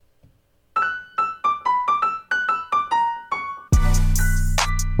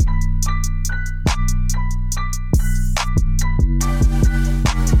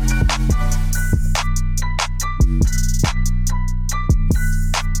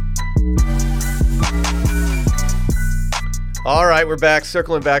All right, we're back.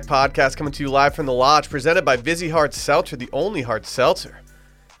 Circling Back podcast coming to you live from the Lodge, presented by Vizzy Hard Seltzer, the only hard seltzer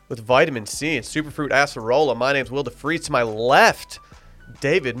with vitamin C and superfruit acerola. My name's Will DeFries. To my left,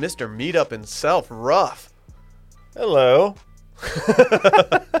 David, Mr. Meetup himself, Ruff. Hello.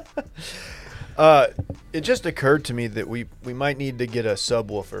 It just occurred to me that we might need to get a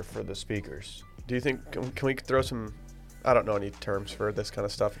subwoofer for the speakers. Do you think, can we throw some, I don't know any terms for this kind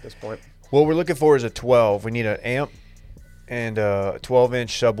of stuff at this point. What we're looking for is a 12. We need an amp and a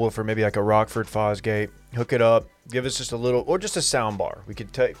 12-inch subwoofer, maybe like a Rockford Fosgate. Hook it up. Give us just a little, or just a sound bar. We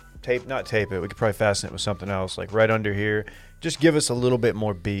could not tape it. We could probably fasten it with something else, like right under here. Just give us a little bit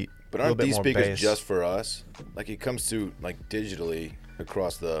more beat. But aren't these speakers just for us? Like it comes through like digitally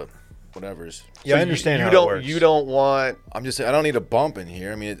across the whatever's. Yeah, So I understand you how don't, it works. You don't want, I'm just saying, I don't need a bump in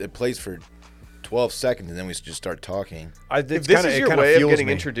here. I mean, it plays for 12 seconds and then we just start talking. if this is your way of getting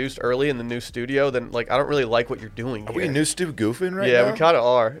introduced early in the new studio, then like I don't really like what you're doing Are here. we in New Stu goofing right now? Yeah, we kind of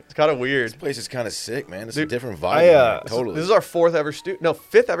are. It's kind of weird. This place is kind of sick, man. It's Dude, a different vibe. in here, totally. This is our fifth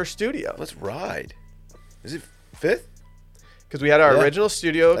ever studio. Let's ride. Is it fifth? Because we had our Yeah. original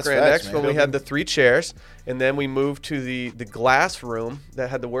studio at That's Grand facts, X man. when we had the 3 chairs, and then we moved to the glass room that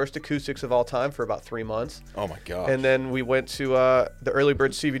had the worst acoustics of all time for about 3 months. Oh my gosh. And then we went to the Early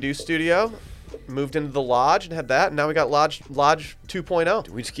Bird CBD studio, moved into the Lodge and had that, and now we got Lodge 2.0.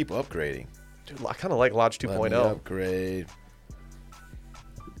 we just keep upgrading. Dude, I kind of like Lodge 2.0. Let me upgrade.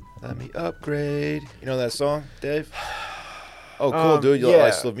 Let me upgrade. You know that song, Dave? Oh, cool, dude. You yeah.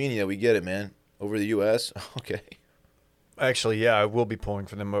 like Slovenia. We get it, man. Over the U.S. Okay. Actually, yeah, I will be pulling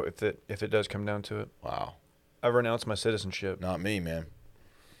for them if it does come down to it. Wow. I've renounced my citizenship. Not me, man.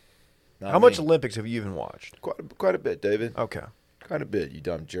 Not How much me. Olympics have you even watched? Quite a bit, David. Okay. Quite a bit, you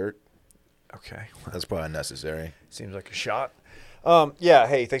dumb jerk. Okay. That's probably unnecessary. Seems like a shot. Yeah,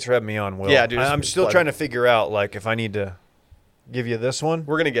 hey, thanks for having me on, Will. Yeah, dude, I'm it's still pleasure. trying to figure out, like, if I need to give you this one.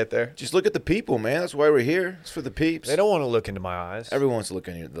 We're going to get there. Just look at the people, man. That's why we're here. It's for the peeps. They don't want to look into my eyes. Everyone wants to look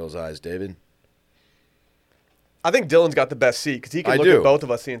in those eyes, David. I think Dylan's got the best seat because he can I look do. at both of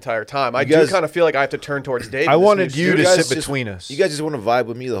us the entire time. I You guys- do kind of feel like I have to turn towards Dave. I in this wanted new you to studio. sit between us. You guys just want to vibe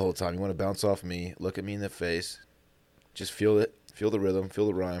with me the whole time. You want to bounce off me, look at me in the face, just feel it, feel the rhythm, feel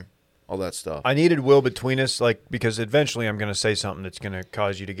the rhyme, all that stuff. I needed Will between us, like, because eventually I'm going to say something that's going to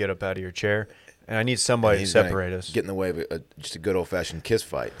cause you to get up out of your chair, and I need somebody to He's gonna separate us. Get in the way of just a good old-fashioned kiss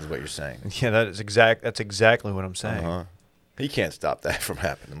fight is what you're saying. Yeah, that's exactly what I'm saying. Uh-huh. He can't stop that from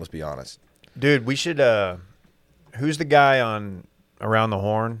happening, let's be honest. Dude, we should who's the guy on Around the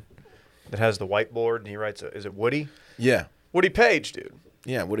Horn that has the whiteboard and he writes is it Woody? Yeah. Woody Page, dude.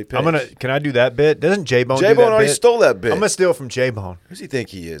 Yeah, Woody Page. Can I do that bit? Doesn't J-Bone do that J-Bone already bit? stole that bit. I'm going to steal from J-Bone. Who does he think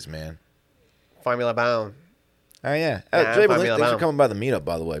he is, man? Formula Bound. Oh, yeah. Yeah, J-Bone, Formula thanks for Bound. coming by the meetup,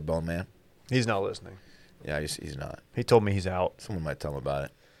 by the way, Bone Man. He's not listening. Yeah, he's not. He told me he's out. Someone might tell him about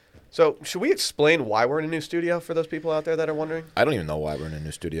it. So should we explain why we're in a new studio for those people out there that are wondering? I don't even know why we're in a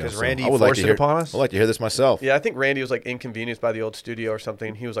new studio. 'Cause so Randy I would like forced to it hear, upon us? I'd like to hear this myself. Yeah, I think Randy was like inconvenienced by the old studio or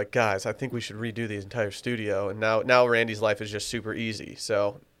something. He was like, guys, I think we should redo the entire studio. And now Randy's life is just super easy.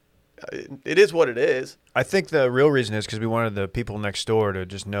 So it is what it is. I think the real reason is because we wanted the people next door to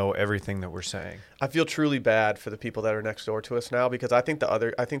just know everything that we're saying. I feel truly bad for the people that are next door to us now because I think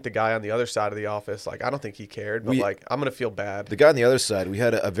the guy on the other side of the office, like I don't think he cared, but like I'm gonna feel bad. The guy on the other side, we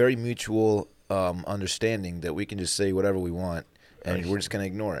had a very mutual understanding that we can just say whatever we want, and we're just going to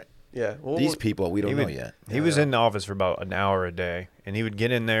ignore it. Yeah, well, These people, we don't know yet. He was in the office for about an hour a day, and he would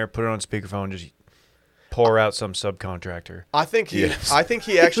get in there, put it on speakerphone, just pour out some subcontractor. I think he Yes.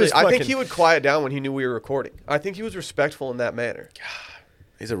 actually I think fucking- he would quiet down when he knew we were recording. I think he was respectful in that manner.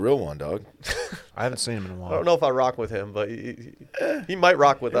 He's a real one, dog. I haven't seen him in a I while. don't know if I rock with him, but he might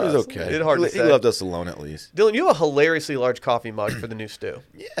rock with It us. was okay. It's hard to He say. left us alone at least. Dylan, you have a hilariously large coffee mug for the new stew.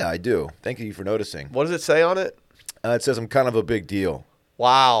 Yeah, I do. Thank you for noticing. What does it say on it? It says I'm kind of a big deal.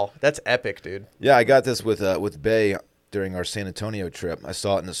 Wow, that's epic, dude. Yeah, I got this with Bay during our San Antonio trip. I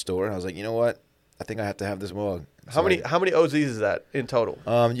saw it in the store, and I was like, you know what? I think I have to have this mug. How many OZs is that in total?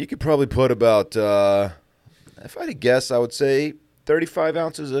 You could probably put about, if I had to guess, I would say 35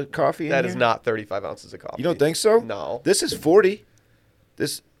 ounces of coffee in That here. is not 35 ounces of coffee. You don't think so? No. This is 40.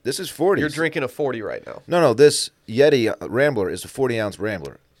 This is 40. You're drinking a 40 right now. No. This Yeti Rambler is a 40-ounce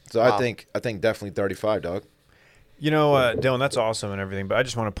Rambler. So Wow. I think definitely 35, dog. You know, Dylan, that's awesome and everything, but I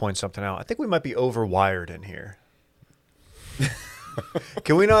just want to point something out. I think we might be overwired in here.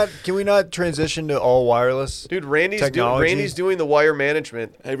 Can we not transition to all wireless? Dude, Randy's Technology. doing the wire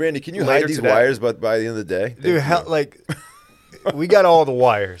management. Hey, Randy, can you Later hide these today. wires by the end of the day? Dude, we got all the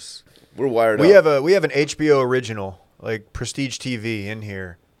wires. We're wired We up. have an HBO original, like Prestige TV in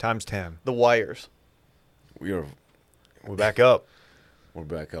here, times 10. The wires. We are We're back up. We're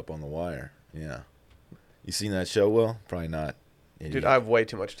back up on the wire. Yeah. You seen that show, Will? Probably not. Idiot. Dude, I have way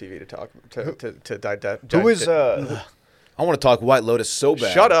too much TV to talk to digest. Who is I want to talk White Lotus so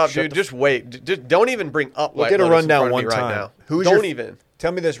bad. Shut up, dude. Just wait. Just don't even bring up We'll White get a Lotus in rundown front of one me right time. now. Who's don't your- even.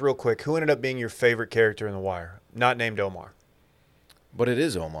 Tell me this real quick. Who ended up being your favorite character in The Wire? Not named Omar. But it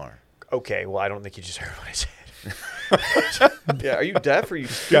is Omar. Okay, well, I don't think you just heard what I said. Yeah, are you deaf or are you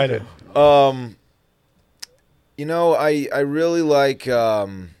stupid? You know, I really like I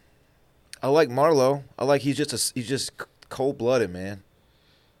like Marlo. I like he's just cold blooded, man.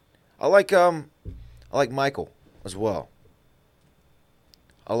 I like Michael as well.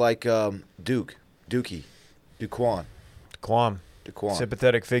 I like Duquan. Daquan.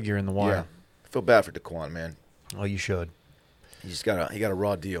 Sympathetic figure in The Wire. Yeah. I feel bad for Daquan, man. Oh, you should. He got a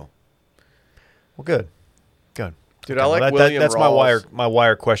raw deal. Well, good. Good. Dude, Okay, I like well, William that's Rawls. my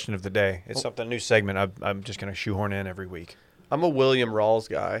wire question of the day. It's something new segment I'm just going to shoehorn in every week. I'm a William Rawls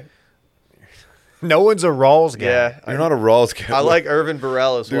guy. No one's a Rawls guy. Yeah, You're not a Rawls guy. I like Irvin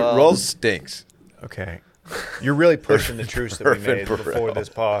Burrell as Dude, well. Rawls stinks. Okay. You're really pushing the truths that we Irvin made Burrell. before this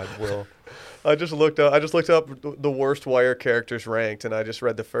pod, Will. I just looked up the worst Wire characters ranked, and I just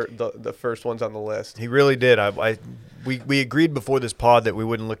read the first ones on the list. He really did. We agreed before this pod that we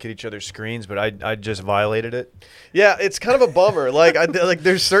wouldn't look at each other's screens, but I just violated it. Yeah, it's kind of a bummer. like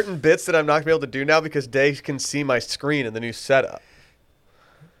there's certain bits that I'm not gonna be able to do now because Dave can see my screen in the new setup.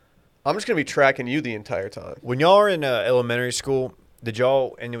 I'm just gonna be tracking you the entire time. When y'all were in elementary school, did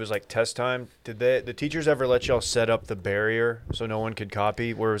y'all, and it was like test time, did the teachers ever let y'all set up the barrier so no one could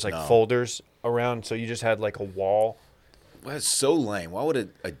copy, where it was like No. folders around, so you just had like a wall? Well, that's so lame. Why would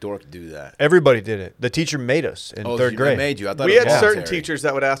a dork do that? Everybody did it. The teacher made us in third I grade. made you. I thought We it had was certain voluntary. teachers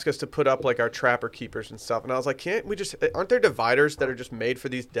that would ask us to put up like our trapper keepers and stuff, and I was like, can't we just? Aren't there dividers that are just made for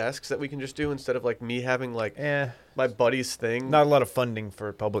these desks that we can just do instead of like me having like my buddy's thing? Not a lot of funding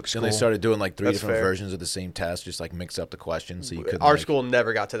for public school. Then they started doing like three That's different fair. versions of the same test, just like mix up the questions so you could. Our school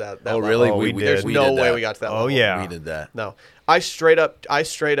never got to that. Oh, level. really? Oh, we There's did. We no did way that. we got to that. Oh, level. yeah. We did that. No, I straight up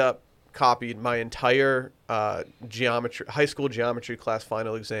copied my entire high school geometry class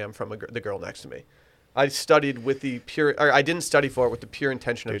final exam from the girl next to me. I studied with I didn't study for it with the pure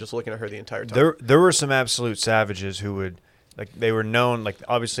intention of just looking at her the entire time. There were some absolute savages who would, like, they were known, like,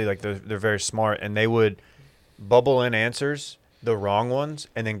 obviously, like, they're very smart, and they would bubble in answers, the wrong ones,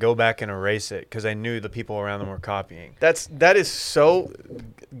 and then go back and erase it because they knew the people around them were copying. That is so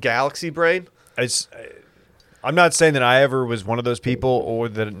galaxy brain. I'm not saying that I ever was one of those people or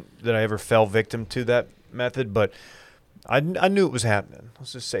that I ever fell victim to that method, but I knew it was happening.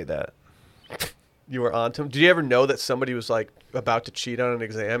 Let's just say that. You were on to him. Did you ever know that somebody was like about to cheat on an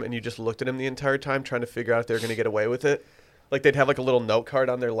exam and you just looked at him the entire time trying to figure out if they were going to get away with it? Like they'd have like a little note card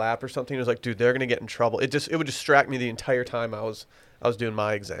on their lap or something. It was like, dude, they're going to get in trouble. It would distract me the entire time I was doing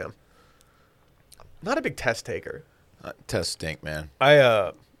my exam. Not a big test taker. Tests stink, man.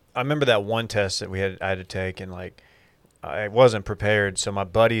 I remember that one test that I had to take, and like I wasn't prepared, so my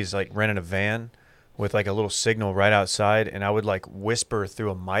buddies like rented a van with like a little signal right outside, and I would like whisper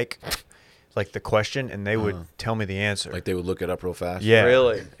through a mic like the question, and they would tell me the answer. Like they would look it up real fast. Yeah,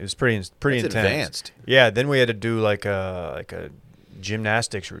 Really? It was pretty That's intense. advanced. Yeah, then we had to do like a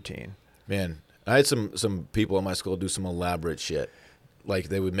gymnastics routine. Man, I had some people in my school do some elaborate shit. Like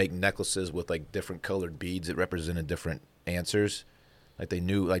they would make necklaces with like different colored beads that represented different answers. Like they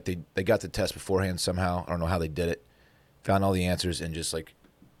knew, like they got the test beforehand somehow. I don't know how they did it. Found all the answers and just like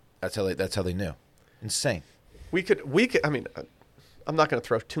that's how they knew. Insane. We could. I mean, I'm not going to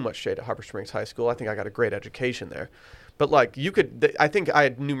throw too much shade at Harbor Springs High School. I think I got a great education there. But like you could, I think I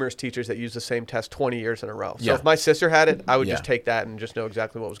had numerous teachers that used the same test 20 years in a row. So Yeah. if my sister had it, I would Yeah. just take that and just know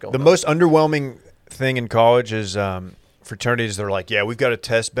exactly what was going The on. most underwhelming thing in college is fraternities. They're like, yeah, we've got a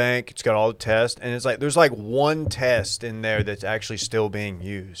test bank. It's got all the tests, and it's like there's like one test in there that's actually still being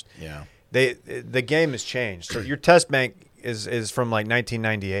used. Yeah. The game has changed. So your test bank is from like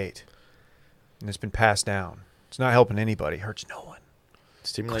 1998, and it's been passed down. It's not helping anybody. Hurts no one.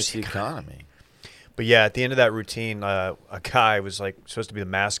 Stimulates the economy. But yeah, at the end of that routine, a guy was like supposed to be the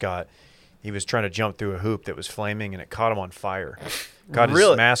mascot. He was trying to jump through a hoop that was flaming, and it caught him on fire. Caught his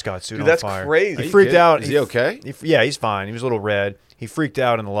Really? mascot suit Dude, on that's fire. crazy. Are He you freaked kidding? out. Is he okay? Yeah, he's fine. He was a little red. He freaked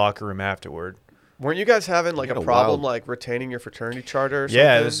out in the locker room afterward. Weren't you guys having like You a got a problem wild- like retaining your fraternity charter or something?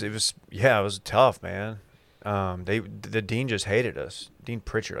 Yeah, it was tough, man. The dean just hated us. Dean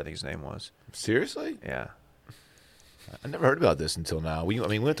Pritchard, I think his name was. Seriously? Yeah. I never heard about this until now. We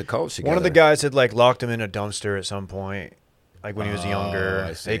went to college together. One of the guys had like locked him in a dumpster at some point, like when he was Oh, younger.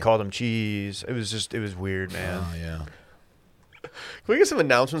 I see. They called him cheese. It was weird, man. Oh yeah. we get some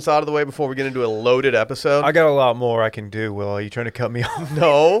announcements out of the way before we get into a loaded episode? I got a lot more I can do, Will. Are you trying to cut me off?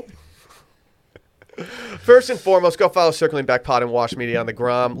 No. First and foremost, go follow Circling Back Pod and Wash Media on the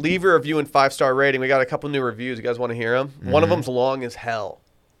Grom. Leave a review and 5-star rating. We got a couple new reviews. You guys want to hear them? One of them's long as hell.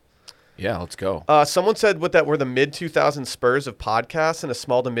 Yeah, let's go. Someone said that we're the mid-2000s Spurs of podcasts in a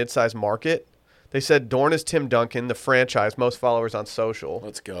small to mid-sized market. They said Dorn is Tim Duncan, the franchise, most followers on social.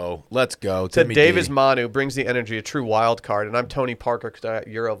 Let's go. Let's go. Said Timmy Dave D. is Manu, brings the energy, a true wild card, and I'm Tony Parker because I got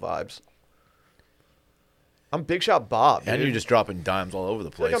Euro vibes. I'm Big Shot Bob, And dude. you're just dropping dimes all over the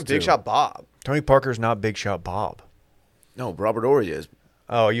I feel place, like I'm Big too. Shot Bob. Tony Parker's not Big Shot Bob. No, Robert Ory is.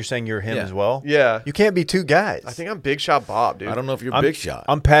 Oh, you're saying you're him Yeah. as well? Yeah. You can't be two guys. I think I'm Big Shot Bob, dude. I don't know if you're I'm Big Shot.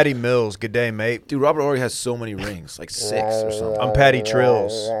 I'm Patty Mills. Good day, mate. Dude, Robert Ory has so many rings, like 6 or something. I'm Patty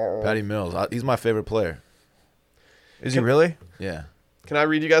Trills. Patty Mills. He's my favorite player. Is he really? Yeah. Can I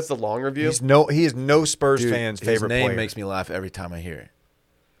read you guys the long review? He is no Spurs Dude, fan's his favorite name player. makes me laugh every time I hear it.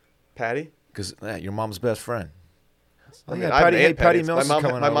 Patty? Because your mom's best friend. I mean, yeah, I have Patty, an hey, Aunt Patty It's- Mills is my mom,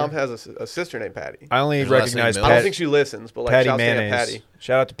 coming my over. mom has a sister named Patty. I only His last recognize name I don't Pat- think she listens, but like Patty shouts to Aunt Mayonnaise. Patty.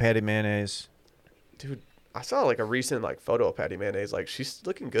 Shout out to Patty Mayonnaise. Dude, I saw like a recent like photo of Patty Mayonnaise. Like she's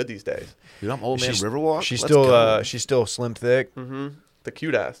looking good these days. Dude, I'm old man She's- Riverwalk. She's Let's still go. she's still slim thick. The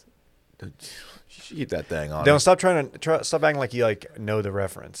cute ass. Dude, you should keep that thing on. Don't stop stop acting like you like know the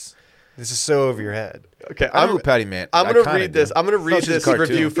reference. This is so over your head. Okay, I know who Patty Man. I'm I gonna kinda read this. do. I'm gonna No, read she's a this cartoon.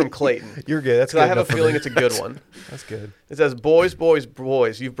 review from Clayton. You're good. That's Because good. I have a enough for feeling me. it's a good one. That's good. It says, boys, boys,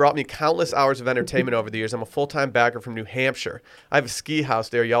 boys, you've brought me countless hours of entertainment over the years. I'm a full-time backer from New Hampshire. I have a ski house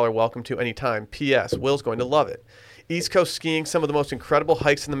there. Y'all are welcome to anytime. P.S. Will's going to love it. East Coast skiing, some of the most incredible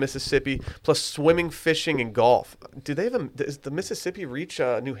hikes in the Mississippi, plus swimming, fishing, and golf. Do they have does the Mississippi reach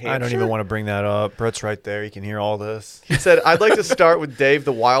New Hampshire? I don't even want to bring that up. Brett's right there. He can hear all this. He said, I'd like to start with Dave,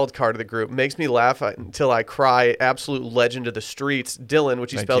 the wild card of the group. Makes me laugh until I cry. Absolute legend of the streets. Dylan,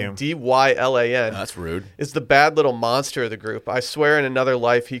 which he Thank spelled you. D-Y-L-A-N. That's rude. Is the bad little monster of the group. I swear in another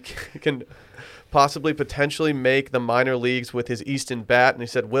life he can possibly potentially make the minor leagues with his Easton bat. And he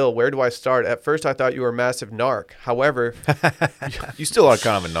said, Will, where do I start? At first I thought you were a massive narc. However, You still are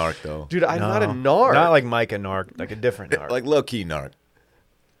kind of a narc, though. dude, I'm not a No. narc. Not like Mike and Narc, like a different Narc. Like low-key narc.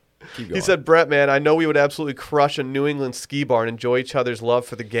 Keep going. He said, Brett, man, I know we would absolutely crush a New England ski bar and enjoy each other's love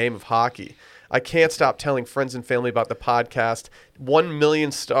for the game of hockey. I can't stop telling friends and family about the podcast. 1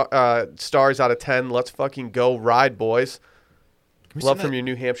 million stars out of 10. Let's fucking go ride, boys. Can we Love send from that- your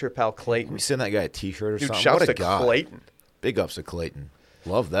New Hampshire pal Can Clayton. we send that guy a T-shirt or Dude, something? shouts What a to guy. Clayton. Big ups to Clayton.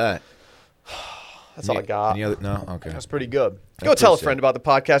 Love that. That's all I got. Any other? No? Okay. That's pretty good. Go tell a friend about the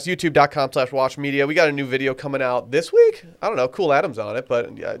podcast. YouTube.com/watchmedia. We got a new video coming out this week. I don't know. Cool Adam's on it,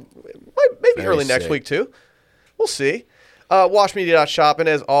 but maybe Very early next sick. week too. We'll see. Watchmedia.shop. And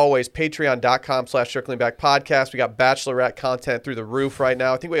as always, patreon.com/circling back podcast. We got Bachelorette content through the roof right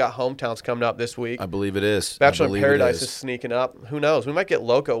now. I think we got Hometowns coming up this week. I believe it is. Bachelor I in believe Paradise it is sneaking up. Who knows? We might get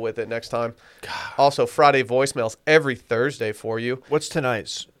loco with it next time. Also, Friday voicemails every Thursday for you. What's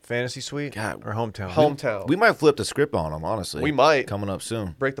tonight's Fantasy Suite God. or Hometown? Hometown. We might flip the script on them, honestly. We might. Coming up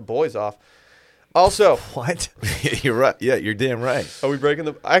soon. Break the boys off. Also, What? You're right. Yeah, you're damn right. are we breaking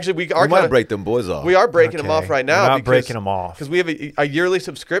the? Actually, we are We might kinda- break them boys off. We are breaking them Okay. off right now. We're not breaking them off. because we have a yearly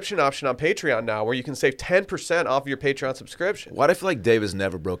subscription option on Patreon now, where you can save 10% off your Patreon subscription. Why do I feel like Dave has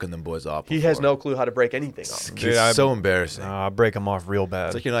never broken them boys off? He has no clue how to break anything off. It's Dude, I- so embarrassing. I break them off real bad.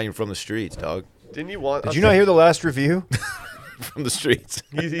 It's like you're not even from the streets, dog. Didn't you want? Did you not hear the last review? From the streets.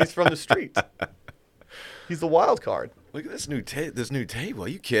 He's from the streets. He's the wild card. Look at this new table. Are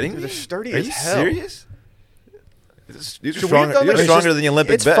you kidding Dude, me? they're sturdy Are as you hell. serious? These are Should we have stronger, done you're that? stronger It's than the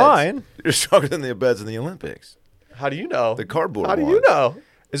Olympic it's beds. fine. You're stronger than the beds in the Olympics. How do you know? The cardboard How do you ones. know?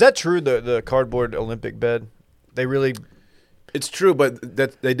 Is that true? The cardboard Olympic bed? They really. It's true, but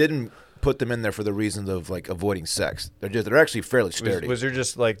that they didn't put them in there for the reasons of like avoiding sex. They're actually fairly sturdy. Was there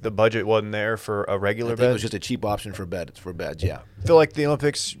just like the budget wasn't there for a I regular think bed? it was just a cheap option for beds. Yeah. I feel like the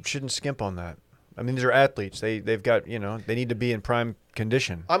Olympics shouldn't skimp on that. I mean, these are athletes. They've got they need to be in prime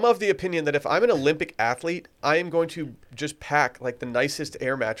condition. I'm of the opinion that if I'm an Olympic athlete, I am going to just pack like the nicest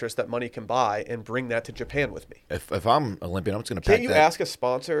air mattress that money can buy and bring that to Japan with me. If I'm Olympian, I'm just gonna pack Can't you that. ask a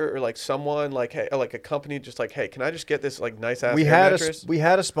sponsor or like someone like, hey, like a company just like, hey, can I just get this like nice ass We air had mattress? we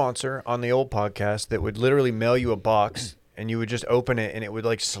had a sponsor on the old podcast that would literally mail you a box and you would just open it and it would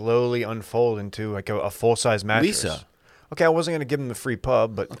like slowly unfold into like a full size mattress. Lisa. Okay, I wasn't gonna give them the free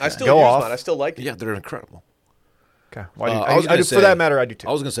pub, but I still go use off. mine. I still like it. Yeah, they're incredible. Okay, why do I was I gonna do, say- for that matter, I do too.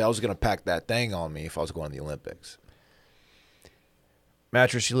 I was gonna say I was gonna pack that thing on me if I was going to the Olympics.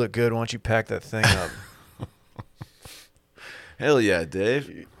 Mattress, you look good. Why don't you pack that thing up? Hell yeah,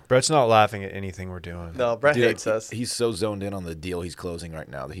 Dave. Brett's not laughing at anything we're doing. No, Brett Dude, hates us. He's so zoned in on the deal he's closing right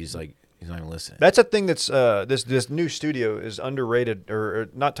now that he's not even listening. That's a thing that's this new studio is underrated or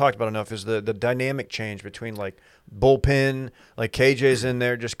not talked about enough is the dynamic change between like bullpen, like KJ's in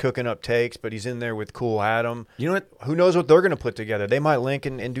there just cooking up takes, but he's in there with Cool Adam. You know what? Who knows what they're going to put together? They might link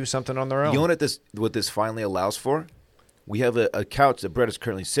and do something on their own. You know what this finally allows for? We have a couch that Brett is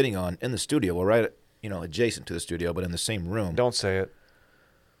currently sitting on in the studio. We're right, adjacent to the studio, but in the same room. Don't say it.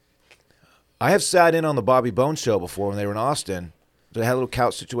 I have sat in on the Bobby Bones show before when they were in Austin. They had a little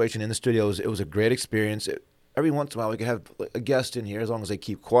couch situation in the studio. It was a great experience. Every once in a while, we could have a guest in here, as long as they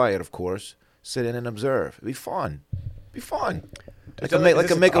keep quiet, of course. Sit in and observe. It'd be fun. Like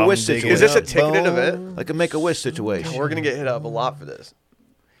a Make-A-Wish situation. Is this a ticketed event? Like a Make-A-Wish situation. We're going to get hit up a lot for this.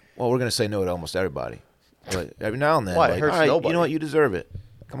 Well, we're going to say no to almost everybody. But every now and then, Why? It like, hurts all right, nobody. you know what? You deserve it.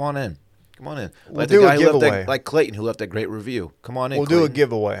 Come on in. We'll Like do the a guy who left giveaway. like Clayton, who left that great review. Come on in, We'll do a Clayton.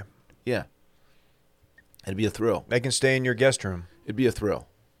 giveaway. Yeah. It'd be a thrill. They can stay in your guest room. It'd be a thrill.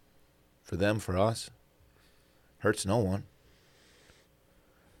 For them, for us. Hurts no one.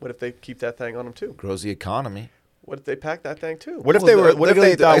 What if they keep that thing on them too? Grows the economy. What if they pack that thing too? What if Well, What if they're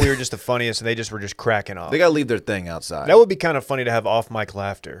they gonna- thought we were just the funniest and they just were just cracking off? They got to leave their thing outside. That would be kind of funny to have off mic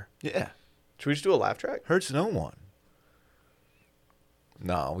laughter. Yeah. Should we just do a laugh track? Hurts no one.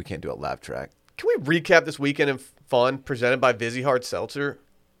 No, we can't do a laugh track. Can we recap this weekend of fun presented by Vizzy Hard Seltzer?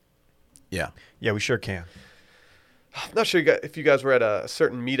 Yeah. Yeah, we sure can. I'm not sure if you guys were at a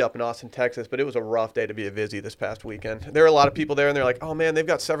certain meetup in Austin, Texas, but it was a rough day to be a Vizzy this past weekend. There were a lot of people there, and they're like, oh, man, they've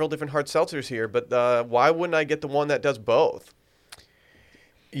got several different hard seltzers here, but why wouldn't I get the one that does both?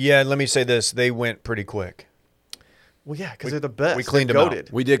 Yeah, let me say this. They went pretty quick. Well, yeah, because they're the best. we cleaned They're them out.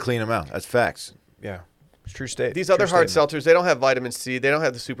 goated. We did clean them out. That's facts. Yeah. It's true state. These true other hard statement. seltzers, they don't have vitamin C. They don't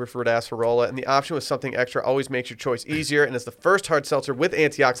have the superfruit acerola. And the option with something extra always makes your choice easier. And as the first hard seltzer with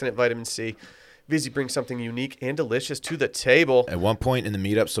antioxidant vitamin C, Vizzy brings something unique and delicious to the table. At one point in the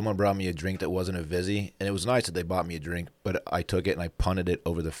meetup, someone brought me a drink that wasn't a Vizzy, and it was nice that they bought me a drink, but I took it and I punted it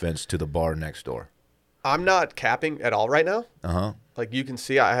over the fence to the bar next door. I'm not capping at all right now. Uh-huh. Like you can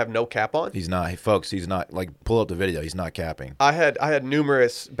see, I have no cap on. He's not. Hey, folks, he's not. Like, pull up the video. He's not capping. I had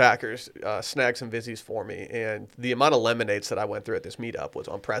numerous backers snag some Vizzies for me, and the amount of lemonades that I went through at this meetup was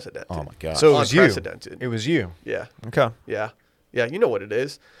unprecedented. Oh, my God. So it was you. Unprecedented. It was you. Yeah. Okay. Yeah. Yeah, you know what it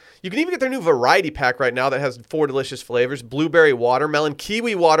is. You can even get their new variety pack right now that has 4 delicious flavors: blueberry watermelon,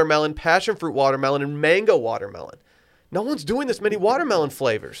 kiwi watermelon, passion fruit watermelon, and mango watermelon. No one's doing this many watermelon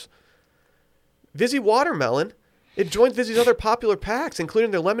flavors. Vizzy Watermelon, it joins Vizzy's other popular packs,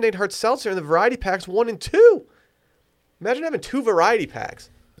 including their Lemonade Hard Seltzer and the variety packs 1 and 2. Imagine having 2 variety packs.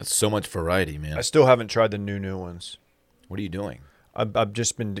 That's so much variety, man. I still haven't tried the new ones. What are you doing? I've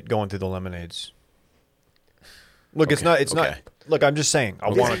just been going through the lemonades. Look, it's Okay, not. okay. Look, I'm just saying. I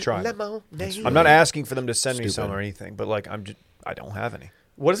want to try them. Lemonade. I'm not asking for them to send me Stupid. some or anything, but like I don't have any.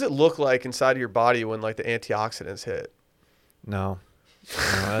 What does it look like inside of your body when like the antioxidants hit? No,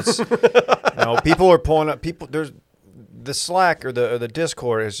 that's no. People are pulling up. There's the Slack or the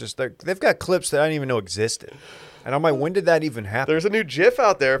Discord is just they've got clips that I didn't even know existed, and I'm like, when did that even happen? There's a new GIF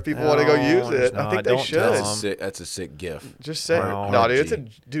out there if people want to go No, use there's it. I not. think they Don't should. tell That's a 'em. sick, that's a sick gif. Just saying. Hard No, dude,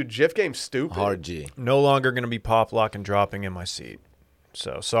 G. dude, GIF game's stupid. Hard G. No longer going to be pop lock and dropping in my seat.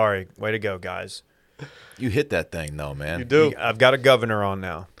 So sorry. Way to go, guys. You hit that thing, though, man. You do. I've got a governor on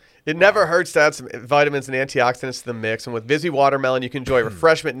now. It never hurts to add some vitamins and antioxidants to the mix. And with Vizzy Watermelon, you can enjoy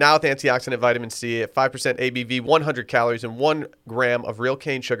refreshment now with antioxidant vitamin C at 5% ABV, 100 calories, and 1 gram of real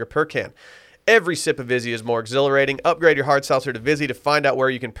cane sugar per can. Every sip of Vizzy is more exhilarating. Upgrade your hard seltzer to Vizzy to find out where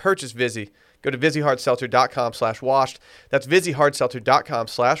you can purchase Vizzy. Go to VizzyHardSeltzer.com/washed. That's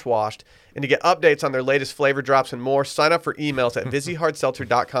VizzyHardSeltzer.com/washed. And to get updates on their latest flavor drops and more, sign up for emails at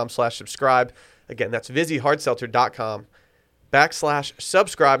VizzyHardSeltzer.com/subscribe. Again, that's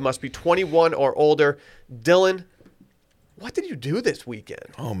VizzyHardSeltzer.com/subscribe. Must be 21 or older. Dylan, what did you do this weekend?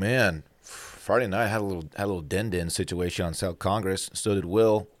 Oh, man. Friday night, I had a little den situation on South Congress. So did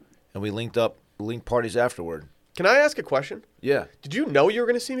Will. And we linked parties afterward. Can I ask a question? Yeah. Did you know you were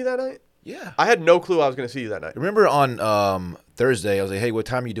going to see me that night? Yeah. I had no clue I was going to see you that night. Remember on Thursday, I was like, hey, what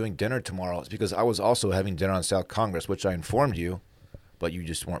time are you doing dinner tomorrow? It's because I was also having dinner on South Congress, which I informed you, but you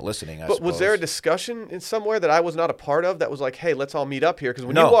just weren't listening, I But was there a suppose. discussion in somewhere that I was not a part of that was like, hey, let's all meet up here? Because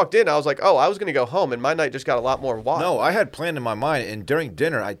when No. you walked in, I was like, oh, I was going to go home, and my night just got a lot more wild. No, I had planned in my mind, and during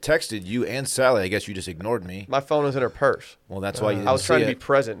dinner, I texted you and Sally. I guess you just ignored me. My phone was in her purse. Well, that's why you didn't I was trying see to be it.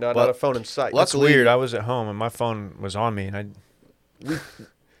 present, not But a phone in sight. let's- That's weird. I was at home and my phone was on me, and I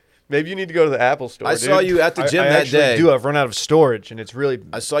Maybe you need to go to the Apple store, I dude. saw you at the gym I that actually day. do. I've run out of storage, and it's really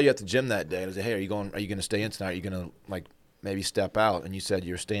I saw you at the gym that day. And I was like, hey, are you going to stay in tonight? Are you going to, like, maybe step out, and you said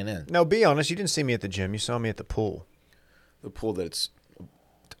you're staying in. No, be honest. You didn't see me at the gym. You saw me at the pool. The pool that's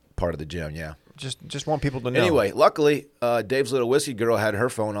part of the gym, yeah. Just want people to know. Anyway, luckily, Dave's little whiskey girl had her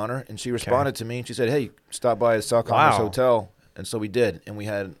phone on her, and she responded to me, and she said, hey, stop by the South Commerce Hotel. And so we did, and we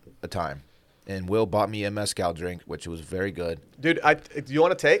had a time. And Will bought me a mezcal drink, which was very good. Dude, do you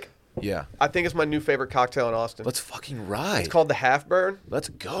want to take? Yeah. I think it's my new favorite cocktail in Austin. Let's fucking ride. It's called the Half Burn. Let's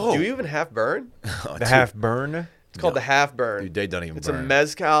go. Do you even half burn? The half burn. It's called the Half Burn. Dude, they don't even It's burn. a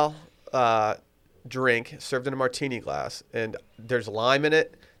mezcal drink served in a martini glass, and there's lime in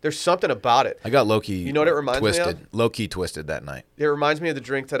it. There's something about it. I got low-key You know what it reminds me twisted. of? Low-key twisted that night. It reminds me of the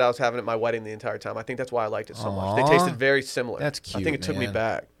drink that I was having at my wedding the entire time. I think that's why I liked it so much. They Aw. tasted very similar. That's I think cute, it took me man.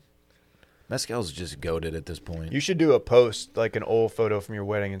 back. Mezcal's just goated at this point. You should do a post, like an old photo from your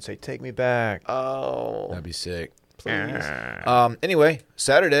wedding, and say, "Take me back." Oh, That'd be sick. please. Anyway,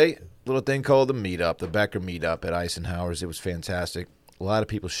 Saturday, little thing called the meetup, the Becker meetup at Eisenhower's. It was fantastic. A lot of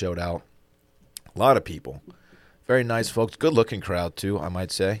people showed out. A lot of people. Very nice folks. Good looking crowd too, I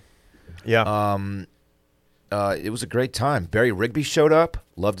might say. Yeah. It was a great time. Barry Rigby showed up.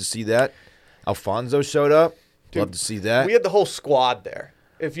 Love to see that. Alfonso showed up. Love to see that. We had the whole squad there.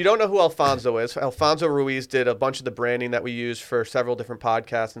 If you don't know who Alfonso is, Alfonso Ruiz did a bunch of the branding that we use for several different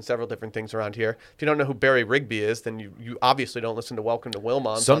podcasts and several different things around here. If you don't know who Barry Rigby is, then you obviously don't listen to Welcome to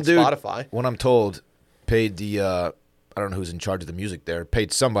Wilmons Some on dude, Spotify. when I'm told, paid the I don't know who's in charge of the music there.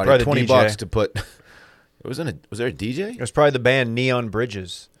 Paid somebody Probably the $20 DJ. to put. Was there a DJ? It was probably the band Neon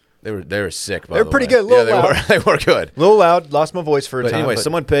Bridges. They were sick. By They're the pretty way. good, a little Yeah, loud. they were good. A little loud. Lost my voice for a But time. anyway, but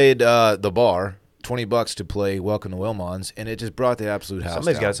someone paid the bar $20 to play Welcome to Wilmons, and it just brought the absolute house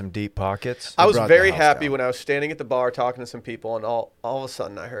somebody's down. got some deep pockets. I was brought the very house happy down. when I was standing at the bar talking to some people, and all of a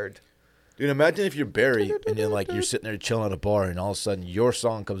sudden I heard, Dude, imagine if you're Barry and you're sitting there chilling at a bar, and all of a sudden your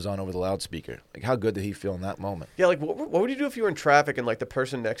song comes on over the loudspeaker. Like, how good did he feel in that moment? yeah, like what would you do if you were in traffic and like the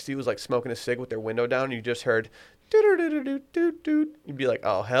person next to you was like smoking a cig with their window down, and you just heard, doo-doo-doo-doo-doo-doo-doo. You'd be like,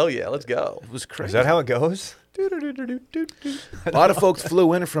 oh hell yeah, let's go. It was crazy. Is that how it goes? Doo-doo-doo-doo-doo-doo. A lot of folks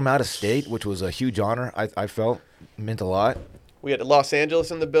flew in from out of state, which was a huge honor. I felt meant a lot. We had Los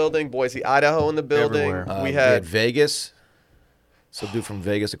Angeles in the building, Boise, Idaho in the building. Everywhere. We had Vegas. Some dude from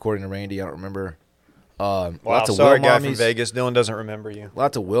Vegas, according to Randy. I don't remember. Wow, Lots of sorry, Will guy from mommies. Vegas. Dylan doesn't remember you.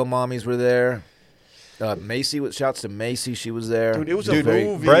 Lots of Will mommies were there. Macy, shouts to Macy. She was there. Dude, it was a Dude,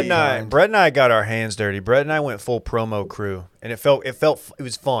 movie. Brett and I got our hands dirty. Brett and I went full promo crew, and it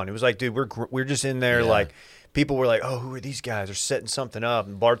was fun. It was like, dude, we're just in there. Yeah. Like, people were like, oh, who are these guys? They're setting something up,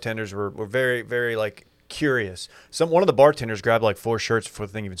 and bartenders were very, very like curious. One of the bartenders grabbed like 4 shirts before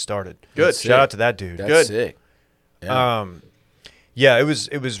the thing even started. Good. Shout out to that dude. That's Good. sick. Yeah. Yeah, it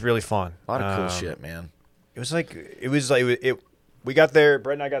was really fun. A lot of cool shit, man. It was like we got there.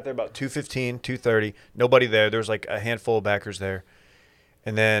 Brett and I got there about 2:15, 2:30. Nobody there. There was like a handful of backers there,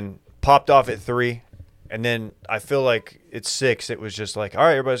 and then popped off at 3. And then I feel like at 6, it was just like, all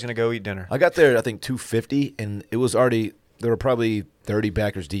right, everybody's gonna go eat dinner. I got there, I think, 2:50, and it was already, there were probably 30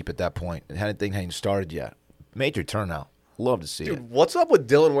 backers deep at that point. And hadn't even started yet. Major turnout. Love to see it. Dude, what's up with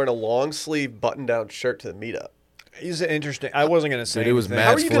Dylan wearing a long sleeve button down shirt to the meetup? He's interesting. I wasn't gonna say Dude, it was anything. mad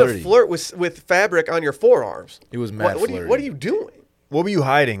How are you flirty. going to flirt with fabric on your forearms? It was mad What flirty. are you doing? What were you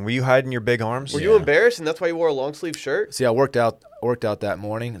hiding? Were you hiding your big arms? Were you embarrassed and that's why you wore a long sleeve shirt? See, I worked out that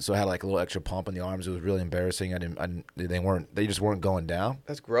morning, so I had like a little extra pump in the arms. It was really embarrassing. They just weren't going down.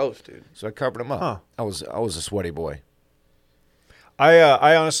 That's gross, dude. So I covered them up. Huh. I was a sweaty boy.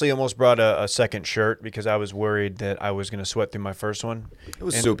 I honestly almost brought a second shirt because I was worried that I was gonna sweat through my first one. It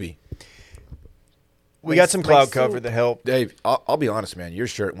was And soupy. We got some cloud soup. cover that helped. Dave, I'll be honest, man. Your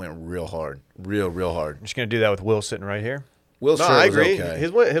shirt went real hard, real hard. I'm just gonna do that with Will sitting right here. Will's No, shirt I was agree.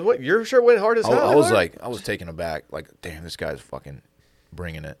 okay. Your shirt went hard as hell. I was taken aback. Like, damn, this guy's fucking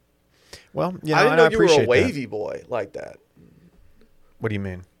bringing it. Well, you know, I didn't and know I you were appreciate a wavy boy like that. that. What do you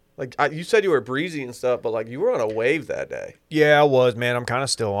mean? Like you said, you were breezy and stuff, but like you were on a wave that day. Yeah, I was, man. I'm kind of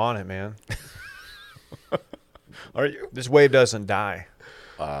still on it, man. Are you? This wave doesn't die.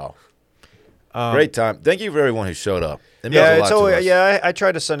 Wow. Great time. Thank you for everyone who showed up. It means Yeah, a lot it's to always, us. yeah. I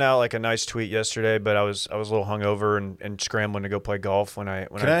tried to send out like a nice tweet yesterday, but I was a little hungover and scrambling to go play golf when I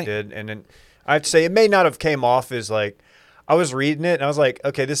did, and then I have to say it may not have came off as like I was reading it and I was like,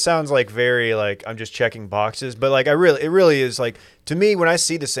 okay, this sounds like very like I'm just checking boxes, but like it really is like to me when I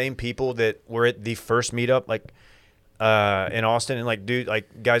see the same people that were at the first meetup like in Austin and like dude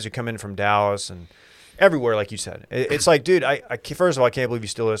like guys who come in from Dallas and everywhere like you said, it's like dude, I first of all I can't believe you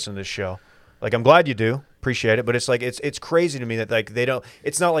still listen to this show. Like I'm glad you do, appreciate it, but it's like it's crazy to me that like they don't.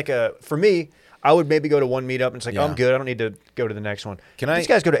 It's not like for me. I would maybe go to one meetup and it's like, oh, Yeah. I'm good. I don't need to go to the next one. Can These I-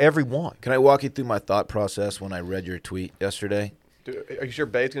 guys go to every one. Can I walk you through my thought process when I read your tweet yesterday? Dude, are you sure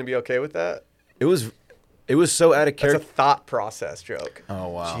Babe's gonna be okay with that? It was so out of That's a character. thought process joke. Oh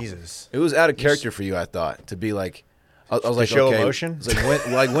wow, Jesus. It was out of character for you. I thought to be like, I was like, show okay. emotion? It's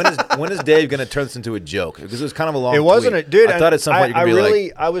like when is Dave gonna turn this into a joke? Because it was kind of a long. It wasn't tweet. a dude. I thought at some point I you could be really,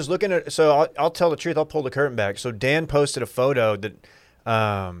 like, I was looking at. So I'll tell the truth. I'll pull the curtain back. So Dan posted a photo that,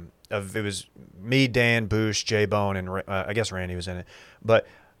 of it was me, Dan, Boosh, J Bone, and I guess Randy was in it. But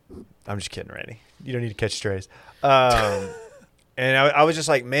I'm just kidding, Randy. You don't need to catch strays. And I was just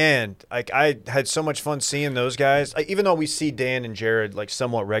like, man, like I had so much fun seeing those guys. Like, even though we see Dan and Jared like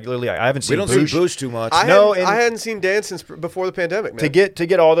somewhat regularly, I haven't we seen don't Boosh. see Bush too much. I No, hadn't, and- I hadn't seen Dan since before the pandemic, man. to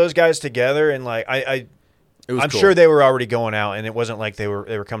get all those guys together and like It was I'm cool. sure they were already going out, and it wasn't like they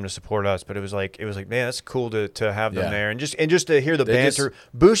were coming to support us, but it was like man, that's cool to have them Yeah. there, and just to hear the They banter.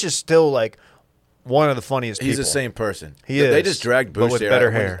 Boosh is still like one of the funniest He's people. the same person. He They is, just dragged but Bush with there. better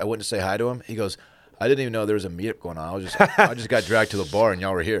I went- hair. I went to say hi to him. He goes, I didn't even know there was a meetup going on. I just got dragged to the bar and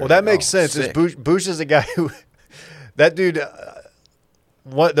y'all were here. Well, that I'm like, makes oh, sense. Is sick. Boosh is a guy who that dude,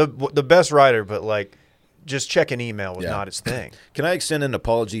 what the best writer, but like just checking email was Yeah. not his thing. Can I extend an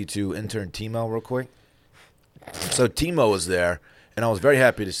apology to intern Timo real quick? So Timo was there, and I was very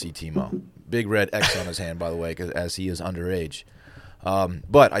happy to see Timo. Big red X on his hand, by the way, 'cause as he is underage.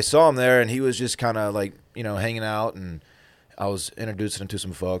 But I saw him there, and he was just kind of like, hanging out, and I was introducing him to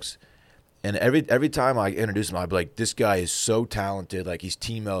some folks. And every time I introduce him, I'd be like, this guy is so talented. Like, he's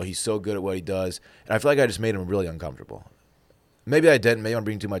Timo. He's so good at what he does. And I feel like I just made him really uncomfortable. Maybe I didn't. Maybe I'm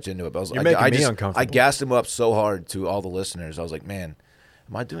bringing too much into it. But You're making me I uncomfortable. gassed him up so hard to all the listeners. I was like, man,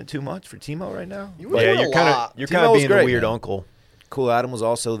 am I doing too much for Timo right now? You were Yeah, doing you're a kind lot. of you're Timo kind of was being great, a weird man. uncle. Cool Adam was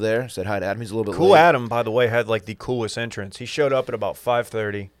also there. Said hi to Adam. He's a little bit Cool late. Adam, by the way, had like the coolest entrance. He showed up at about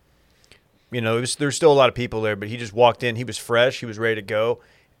 5:30. There's still a lot of people there, but he just walked in. He was fresh. He was ready to go,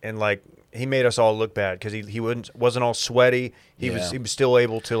 and like he made us all look bad because he wasn't all sweaty. He Yeah. was still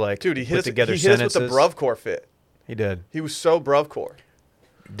able to like Dude, he put hit us together he hit us sentences. with the Bruvcore fit. He did. He was so Bruvcore.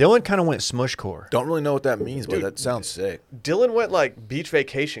 Dylan kind of went smushcore. Don't really know what that means, but Dude. that sounds sick. Dylan went like beach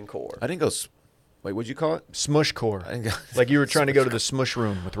vacation core. I didn't go. Wait, what'd you call it? Smushcore. I didn't go. Like you were trying to go to the smush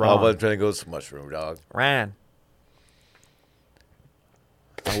room with I Ron. wasn't trying to go to mushroom, dog. Ran.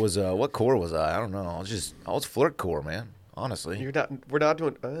 I was. What core was I? I don't know. I was flirt core, man. Honestly, We're not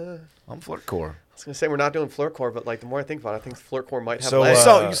doing. I'm flirt core. I was gonna say we're not doing flirt core, but like the more I think about it, I think flirt core might have So, legs.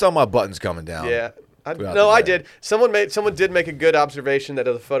 You saw my buttons coming down. Yeah. throughout No, the I day. did. Someone did make a good observation that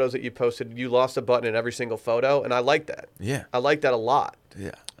of the photos that you posted, you lost a button in every single photo, and I like that. Yeah. I like that a lot.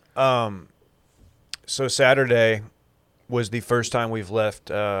 Yeah. So Saturday was the first time we've left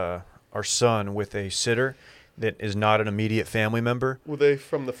our son with a sitter that is not an immediate family member. Were they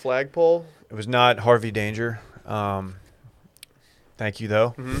from the flagpole? It was not Harvey Danger. Thank you,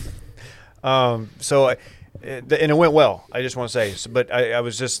 though. Mm-hmm. And it went well. I just want to say, but I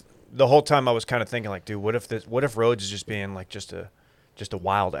was just the whole time I was kind of thinking like, dude, what if Rhodes is just being like just a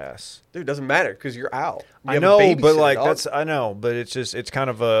wild ass? Dude, it doesn't matter because you're out. You I have a know, but babysitter, like dog. I know, but it's kind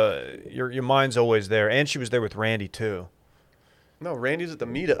of your mind's always there, and she was there with Randy too. No, Randy's at the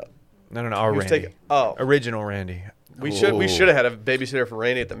meetup. No, our He was Randy, taking- original Randy. We Ooh. should have had a babysitter for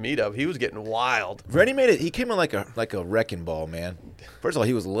Randy at the meetup. He was getting wild. Randy made it. He came in like a wrecking ball, man. First of all,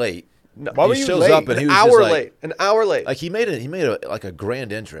 he was late. No, Why were he you shows late? up and he An was just hour like, late. An hour late. Like he made a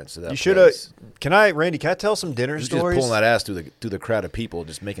grand entrance to that. You should have. place. Randy? Can I tell some dinner He was just stories? pulling that ass through the crowd of people,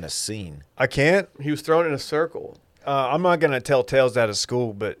 just making a scene. I can't. He was thrown in a circle. I'm not gonna tell tales out of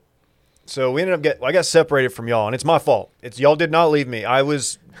school, but so we ended up I got separated from y'all, and it's my fault. It's y'all did not leave me.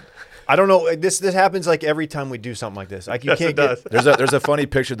 I don't know. This happens like every time we do something like this. Like you Yes, can't it get. does. There's a funny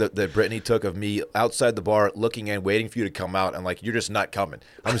picture that Brittany took of me outside the bar, looking and waiting for you to come out, and like you're just not coming.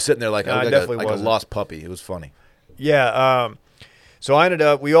 I'm just sitting there like No, I I look definitely like a wasn't. lost puppy. It was funny. Yeah. So I ended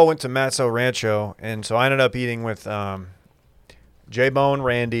up. We all went to Matzo Rancho, and so I ended up eating with J Bone,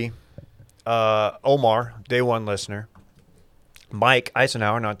 Randy, Omar, day one listener, Mike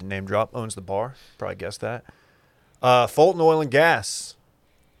Eisenhower, not to name drop, owns the bar. Probably guessed that. Fulton Oil and Gas.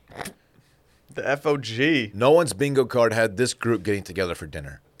 The FOG. No one's bingo card had this group getting together for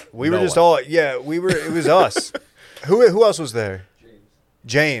dinner. We No were just one. all we were. It was us. Who else was there?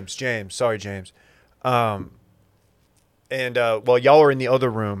 James. Sorry, James. Well, y'all were in the other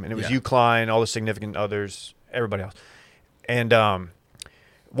room, and it was Yeah. you, Klein, all the significant others, everybody else. And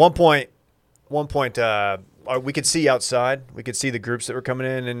one point, we could see outside. We could see the groups that were coming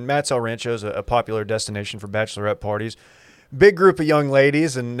in, and Matt's El Rancho is a popular destination for bachelorette parties. Big group of young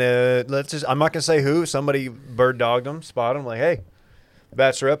ladies, and I'm not gonna say who. Somebody bird dogged them, spotted them, like, hey,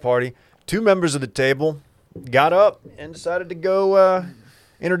 bachelorette party. two members of the table got up and decided to go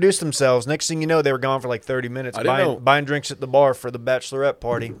introduce themselves. Next thing you know, they were gone for like 30 minutes I didn't know. buying drinks at the bar for the bachelorette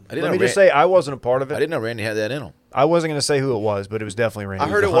party. I didn't Let know me just say, I wasn't a part of I it. didn't know Randy had that in him. I wasn't going to say who it was, but it was definitely Randy. I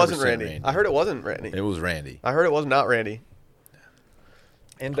heard it 100% wasn't Randy. Randy. I heard it wasn't Randy. It was Randy. I heard it was not Randy.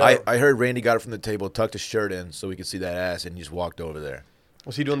 And I heard Randy got it from the table, tucked his shirt in so we could see that ass, and he just walked over there.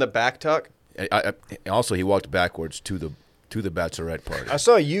 Was he doing the back tuck? Also, he walked backwards to the bachelorette party. I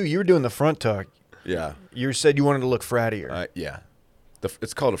saw you. You were doing the front tuck. Yeah. You said you wanted to look frattier. Yeah.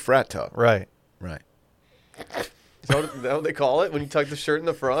 It's called a frat tuck. Right. Right. Is that what they call it when you tuck the shirt in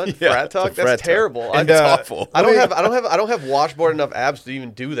the front? Yeah, Frat it's a tuck. frat That's tuck. terrible. And, It's awful. I don't have washboard enough abs to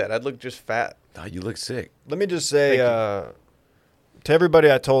even do that. I'd look just fat. Oh, you look sick. Let me just say Thank to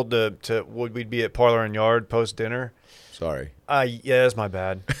everybody I told to would we'd be at Parlor and Yard post dinner. Sorry. Yeah, that's my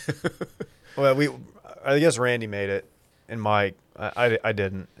bad. Well, I guess Randy made it, and Mike. I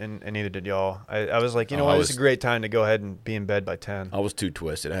didn't, and neither did y'all. I was like, you know what, it's a great time to go ahead and be in bed by 10. I was too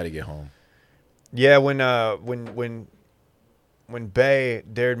twisted. I had to get home. Yeah, when Bae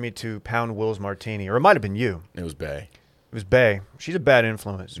dared me to pound Will's martini, or it might have been you. It was Bay. It was Bae. She's a bad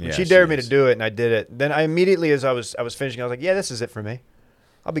influence. When Yeah, she she dared me is. to do it, and I did it. Then I immediately, as I was finishing, I was like, yeah, this is it for me.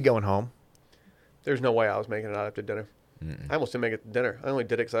 I'll be going home. There's no way I was making it out after dinner. I almost didn't make it to dinner. I only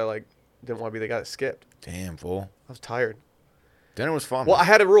did it because I didn't want to be the guy that skipped. Damn, fool. I was tired. Dinner was fun. Well, man. I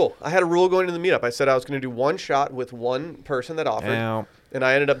had a rule. I had a rule going into the meetup. I said I was going to do one shot with one person that offered, Now, and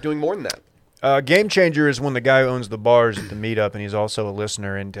I ended up doing more than that. Game Changer is when the guy who owns the bars at the meetup, and he's also a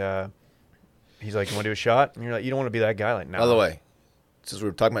listener, and he's like, you want to do a shot? And you're like, you don't want to be that guy. Like, no. By the way, since we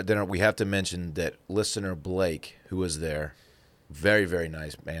were talking about dinner, we have to mention that listener Blake, who was there, very, very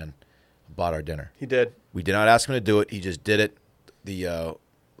nice man, bought our dinner. He did. We did not ask him to do it. He just did it. The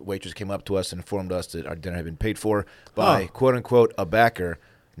waitress came up to us and informed us that our dinner had been paid for by, quote unquote, a backer.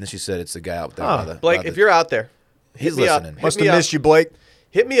 And then she said it's the guy out there. Huh. By the, Blake, if you're out there, he's hit me up. listening. Must Hit me have up. missed you, Blake.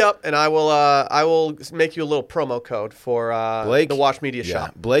 Hit me up, and I will make you a little promo code for Blake, the Watch Media yeah,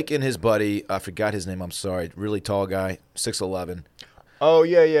 shop. Blake and his buddy, I forgot his name. I'm sorry. Really tall guy, 6'11". Oh,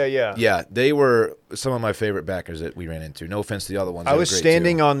 yeah. Yeah, they were some of my favorite backers that we ran into. No offense to the other ones. I They were was great,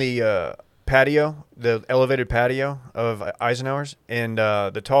 standing too. on the patio, the elevated patio of Eisenhower's, and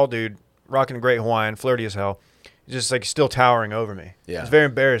the tall dude, rocking a great Hawaiian, flirty as hell, just like still towering over me. Yeah. It's very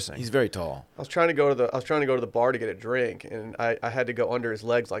embarrassing. He's very tall. I was trying to go to the bar to get a drink, and I had to go under his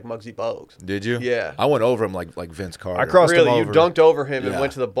legs like Muggsy Bogues. Did you? Yeah. I went over him like Vince Carter. I crossed him Really, you over. dunked over him and Yeah.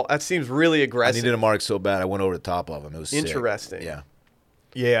 went to the bar. That seems really I aggressive. needed a mark so bad I went over the top of him. It was sick. Interesting. Yeah.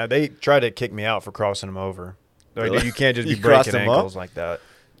 Yeah, they tried to kick me out for crossing him over. Like, Really? dude, you can't just be You crossed breaking him up? ankles like that.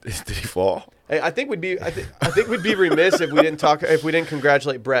 Did he fall? Hey, I think we'd be remiss if we didn't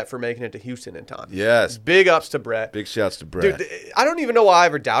congratulate Brett for making it to Houston in time. Yes. Big ups to Brett. Big shouts to Brett. Dude, I don't even know why I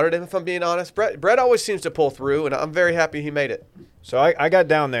ever doubted him, if I'm being honest. Brett always seems to pull through, and I'm very happy he made it. So I got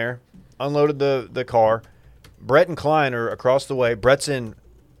down there, unloaded the car. Brett and Klein are across the way. Brett's in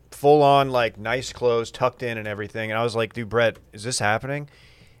full-on, like, nice clothes, tucked in and everything. And I was like, dude, Brett, is this happening?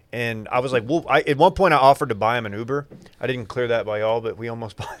 And I was like, well, at one point I offered to buy him an Uber. I didn't clear that by y'all, but we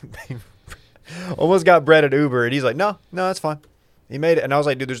almost almost got Brett an Uber. And he's like, no, that's fine. He made it. And I was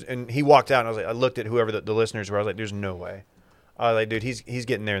like, dude, and he walked out, and I was like, I looked at whoever the listeners were. I was like, there's no way. I was like, dude, he's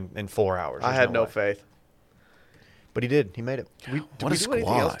getting there in 4 hours. I There's had no way. faith. But he did. He made it. Did What we a do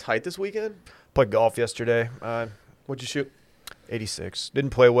anything else squad. tight this weekend? Played golf yesterday. What'd you shoot? 86.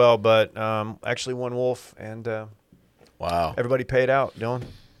 Didn't play well, but actually won Wolf, and Wow. everybody paid out, Dylan.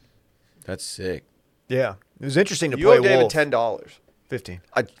 That's sick. Yeah. It was interesting to You play owe David Wolf. $10. 15.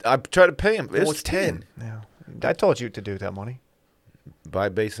 I tried to pay him. It Well, was it's 10. Yeah. I told you to do that money. Buy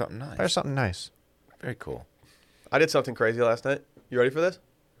base something nice. Buy something nice. Very cool. I did something crazy last night. You ready for this?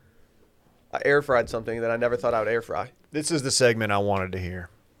 I air fried something that I never thought I would air fry. This is the segment I wanted to hear.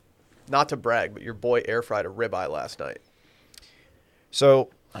 Not to brag, but your boy air fried a ribeye last night. So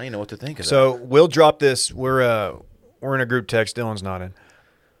I don't even know what to think of So we'll drop this. We're in a group text. Dylan's not in,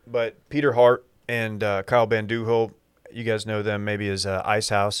 but Peter Hart and Kyle Banduho, you guys know them maybe as Ice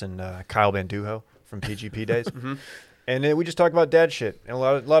House and Kyle Banduho from PGP days. And then we just talk about dad shit and a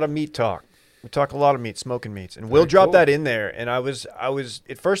lot of meat talk. We talk a lot of meat, smoking meats, and we'll drop cool. that in there. And I was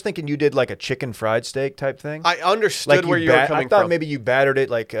at first thinking you did like a chicken fried steak type thing. I understood where you were coming I thought from. maybe you battered it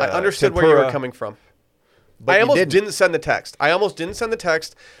like I understood where you were tempura, coming from. but I you almost didn't send the text. I almost didn't send the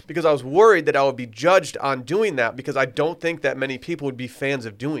text because I was worried that I would be judged on doing that because I don't think that many people would be fans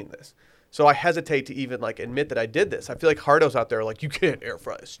of doing this. So I hesitate to even like admit that I did this. I feel like Hardo's out there like, you can't air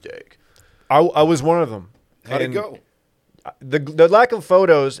fry a steak. I was one of them. How'd it And go? The lack of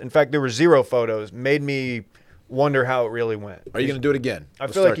photos, in fact, there were 0 photos, made me wonder how it really went. Are you going to do it again? I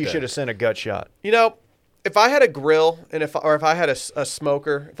We'll feel like start you there. should have sent a gut shot. You know, if I had a grill if I had a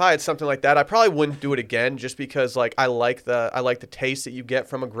smoker, if I had something like that, I probably wouldn't do it again just because like I like the taste that you get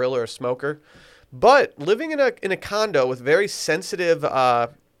from a grill or a smoker. But living in a condo with very sensitive Fire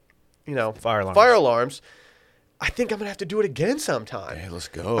alarms. fire alarms, I think I'm gonna have to do it again sometime. Hey, let's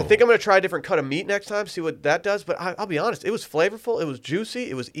go. I think I'm gonna try a different cut of meat next time, see what that does. But I'll be honest, it was flavorful, it was juicy,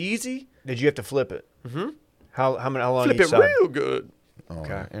 it was easy. Did you have to flip it? Mm-hmm. How long Flip each it side? real good.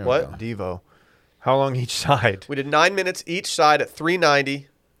 Okay. Here we What? go. Devo. How long each side? We did 9 minutes each side at 390.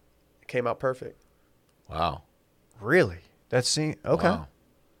 It came out perfect. Wow. Really? Okay. Wow.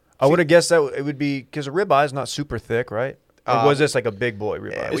 I would have guessed that it would be because a ribeye is not super thick, right? Or was this like a big boy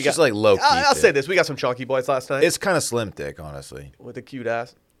ribeye? yeah, It's we just got- like low key. I'll say thick. this: we got some chunky boys last night It's kind of slim thick, honestly. with a cute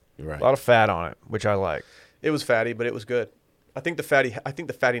ass. You're right. A lot of fat on it, which I like. It was fatty, but it was good. I think the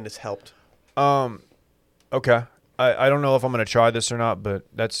fattiness helped. Okay. I don't know if I'm going to try this or not, but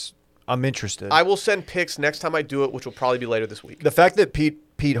I'm interested. I will send pics next time I do it, which will probably be later this week. The fact that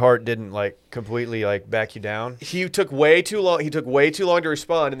Pete Hart didn't like completely like back you down. He took way too long. He took way too long to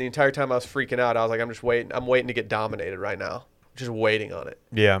respond, and the entire time I was freaking out. I was like, I'm just waiting. I'm waiting to get dominated right now. Just waiting on it.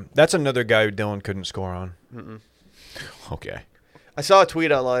 Yeah, that's another guy who Dylan couldn't score on. Okay. I saw a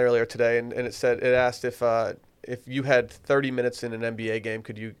tweet online earlier today, and it asked if you had 30 minutes in an NBA game,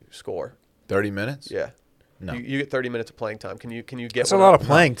 could you score? 30 minutes? Yeah. No. You get 30 minutes of playing time. Can you get? That's a one lot up? of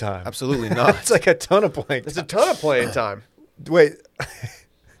playing time. Absolutely not. It's like a ton of playing It's time. a ton of playing time. Wait,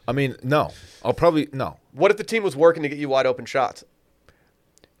 I mean, no. I'll probably no. What if the team was working to get you wide open shots?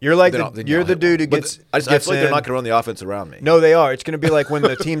 you're like Then I'll- then you're I'll the hit dude who one. But gets. I feel like they're in. not going to run the offense around me. No, they are. It's going to be like when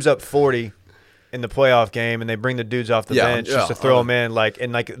the team's up 40 in the playoff game, and they bring the dudes off the Yeah, bench just to yeah, throw them in, like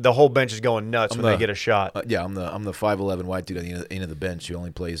the whole bench is going nuts when they get a shot. Yeah, I'm the 5'11" white dude on the end of the bench who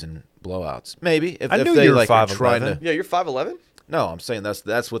only plays in blowouts. Maybe if, I if knew they you were like are 5'11". trying to. Yeah, you're 5'11". No, I'm saying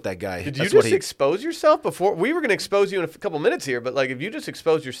that's what that guy. Did you that's what just expose yourself before? We were going to expose you in a couple minutes here, but like if you just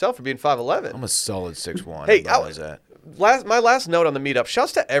exposed yourself for being 5'11". I'm a solid 6'1". Hey, I realize that. My last note on the meetup.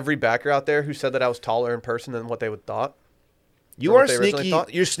 Shouts to every backer out there who said that I was taller in person than what they would thought. You Or what are they originally sneaky.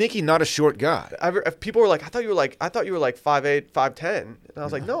 thought? You're sneaky, not a short guy. People were like, I thought you were like 5'8", 5'10", and I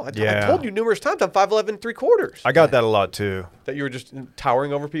was like, no, I Yeah. told you numerous times I'm 5'11", 3/4. I got that a lot too. That you were just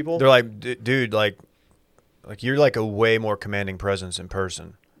towering over people. They're like, dude, like you're like a way more commanding presence in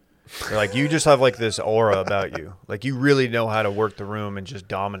person. They're like, you just have like this aura about you. Like you really know how to work the room and just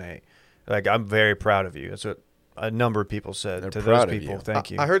dominate. Like I'm very proud of you. That's what a number of people said They're to those proud of people. you.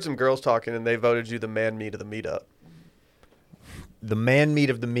 Thank you. I heard some girls talking, and they voted you the man meat of the meetup. The man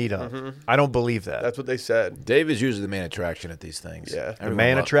meat of the meetup. I don't believe that. That's what they said. Dave is usually the main attraction at these things. Yeah. The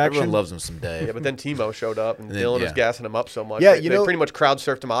man attraction? Everyone loves him some Dave. Yeah, but then Timo showed up, and And then- Dylan was yeah. gassing him up so much. Yeah, they, you they know- pretty much crowd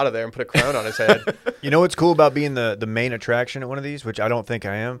surfed him out of there and put a crown on his head. You know what's cool about being the main attraction at one of these, which I don't think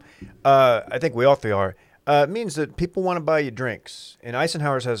I am? I think we all three are. It means that people want to buy you drinks. And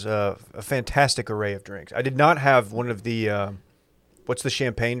Eisenhower's has a fantastic array of drinks. I did not have one of the, what's the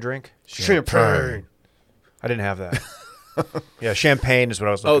champagne drink? Champagne. I didn't have that. Yeah, champagne is what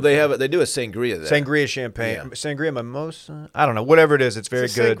I was looking Oh, for. they have it. They do a sangria there. Sangria champagne. Yeah. Sangria mimosa? I don't know. Whatever it is, it's very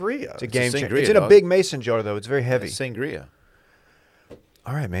It's a good. sangria. It's a It's a game changer. sangria, It's in a dog. big mason jar, though. It's very heavy. It's sangria.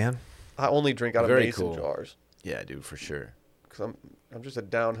 All right, man. I only drink out of Very mason cool. jars Yeah, dude, for sure. because I'm just a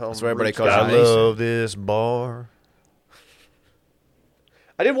down home. That's what everybody roots calls guy. I you Mason. love this bar.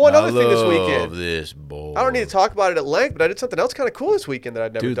 I did one I other thing this love weekend. this bowl. I don't need to talk about it at length, but I did something else kind of cool this weekend that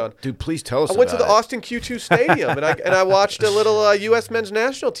I'd never Dude, done. dude, please tell us. I went to about the it. Austin Q2 Stadium and I watched a little U.S. men's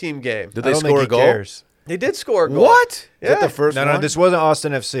national team game. Did I they don't think score he a goal? cares. They did score a goal. What? Is Yeah. that the first No, one? no, this wasn't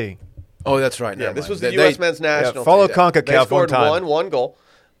Austin FC. Oh, that's right. Yeah, Never this mind. was the They- U.S. they- men's national follow team. CONCACAF They scored one time. one goal.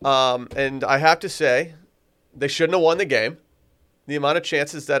 And I have to say, they shouldn't have won the game. The amount of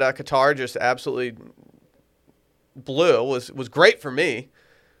chances that Qatar just absolutely blew was great for me.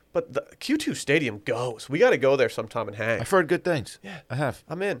 But the Q2 Stadium goes. We got to go there sometime and hang. I've heard good things. Yeah, I have.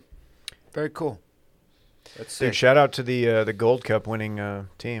 I'm in. Very cool. That's Dude, sick. shout out to the Gold Cup winning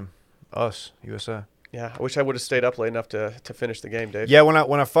team, us, USA. Yeah, I wish I would have stayed up late enough to finish the game, Dave. Yeah, when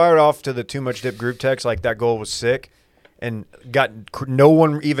I fired off to the Too Much Dip group text, like that goal was sick, and no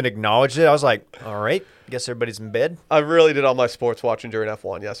one even acknowledged it. I was like, all right, guess everybody's in bed. I really did all my sports watching during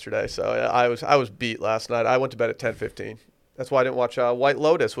F1 yesterday, so I was beat last night. I went to bed at 10:15. That's why I didn't watch White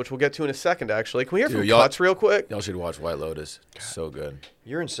Lotus, which we'll get to in a second. Actually, can we hear Dude, from y'all- Cuts real quick? Y'all should watch White Lotus. So good.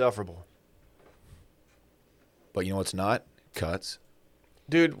 You're insufferable. But you know what's not? Cuts.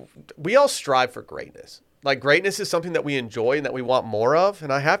 Dude, we all strive for greatness. Like, greatness is something that we enjoy and that we want more of.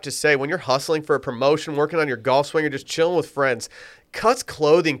 And I have to say, when you're hustling for a promotion, working on your golf swing, or just chilling with friends, Cuts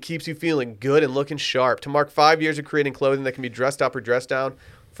Clothing keeps you feeling good and looking sharp. To mark 5 years of creating clothing that can be dressed up or dressed down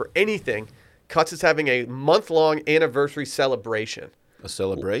for anything, Cuts is having a month-long anniversary celebration. A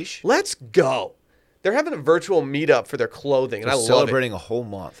celebration? Let's go. They're having a virtual meetup for their clothing, and I love it. Celebrating a whole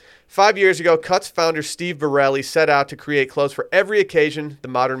month. 5 years ago, Cuts founder Steve Borelli set out to create clothes for every occasion the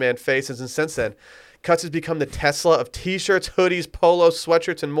modern man faces, and since then, Cuts has become the Tesla of T-shirts, hoodies, polos,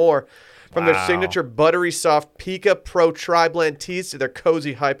 sweatshirts, and more. From their signature buttery soft Pika Pro Tri-Blend tees to their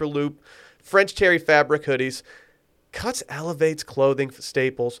cozy Hyperloop French Terry fabric hoodies, Cuts elevates clothing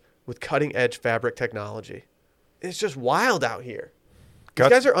staples with cutting-edge fabric technology. It's just wild out here. These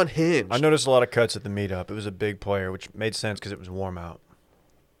guys are unhinged. I noticed a lot of Cuts at the meetup. It was a big player, which made sense because it was warm out.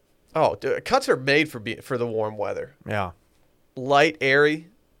 Oh, dude, Cuts are made for the warm weather. Yeah. Light, airy,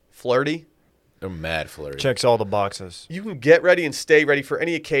 flirty. They're mad flirty. Checks all the boxes. You can get ready and stay ready for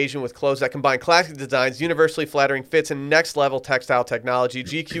any occasion with clothes that combine classic designs, universally flattering fits, and next-level textile technology.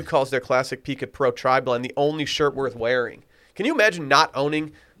 GQ calls their classic Pika Pro Tri-Blend the only shirt worth wearing. Can you imagine not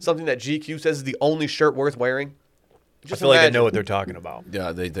owning something that GQ says is the only shirt worth wearing? I feel like I know what they're talking about.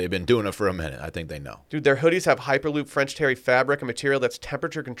 Yeah, they've been doing it for a minute. I think they know. Dude, their hoodies have Hyperloop French Terry fabric, a material that's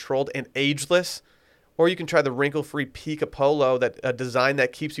temperature-controlled and ageless. Or you can try the wrinkle-free Pika Polo, a design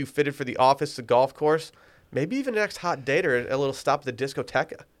that keeps you fitted for the office, the golf course, maybe even the next hot date or a little stop at the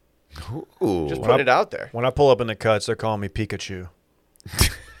discoteca. Ooh. Just putting it out there. When I pull up in the Cuts, they're calling me Pikachu.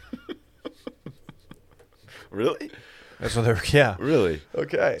 Really? That's what they're, yeah. Really?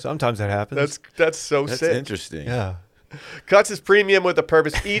 Okay. Sometimes that happens. That's so That's sick. interesting. Yeah. Cuts is premium with a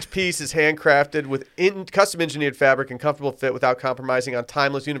purpose. Each piece is handcrafted with custom engineered fabric and comfortable fit without compromising on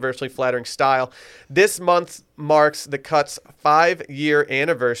timeless, universally flattering style. This month marks the Cuts 5-year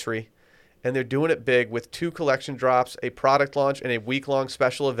anniversary, and they're doing it big with 2 collection drops, a product launch, and a week-long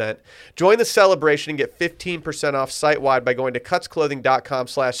special event. Join the celebration and get 15% off site-wide by going to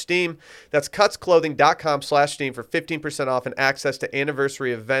cutsclothing.com/steam. That's cutsclothing.com/steam for 15% off and access to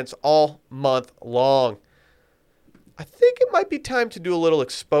anniversary events all month long. I think it might be time to do a little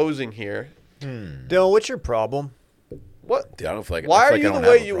exposing here. Dylan, what's your problem? What? Dude, I don't feel like. Why I are feel like you I the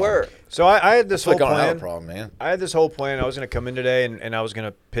don't way have a you problem. were? So I had this I feel whole like I don't have plan. a problem, man. I had this whole plan. I was going to come in today and I was going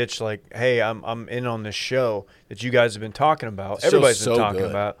to pitch like, hey, I'm in on this show that you guys have been talking about. The show's Everybody's been so talking good.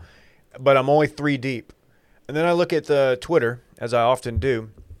 about. But I'm only 3 deep. And then I look at the Twitter, as I often do,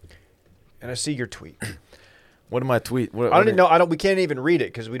 and I see your tweet. What am I tweet? What, I don't even know. We can't even read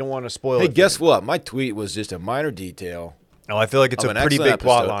it because we don't want to spoil Hey, it. guess what? My tweet was just a minor detail. Oh, I feel like it's of a an pretty excellent big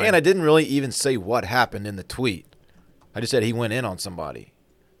plot episode. line. And I didn't really even say what happened in the tweet. I just said he went in on somebody.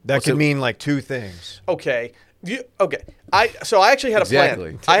 that could mean like 2 things. Okay. Okay. I actually had a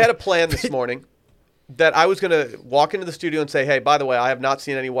Exactly. plan. I had a plan this morning that I was going to walk into the studio and say, hey, by the way, I have not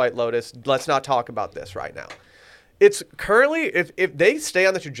seen any White Lotus. Let's not talk about this right now. It's currently, if they stay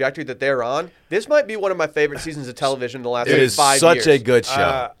on the trajectory that they're on, this might be one of my favorite seasons of television in the last It is 5 years. such a good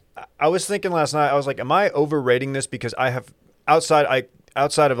show. I was thinking last night, I was like, am I overrating this because I have outside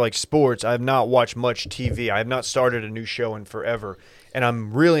of like sports, I have not watched much TV. I have not started a new show in forever, and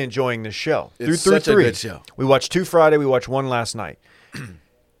I'm really enjoying this show. It's through such a 3. good show. We watched 2 Friday, we watched 1 last night.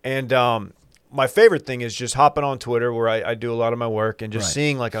 And my favorite thing is just hopping on Twitter where I do a lot of my work and just Right.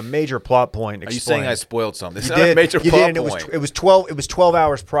 seeing like a major plot point Are you explained. saying I spoiled something? It's You not did. a major You plot did, and point. it was 12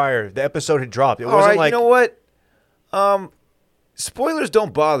 hours prior. The episode had dropped. It All wasn't right, like you know what? Spoilers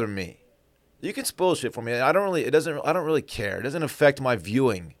don't bother me. You can spoil shit for me. I don't really care. It doesn't affect my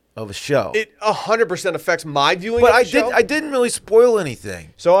viewing of a show. It 100% affects my viewing But of the show. I didn't really spoil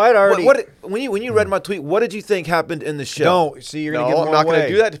anything. so. I'd already When you read my tweet, what did you think happened in the show? no. See, you're gonna No, give I'm more not going away.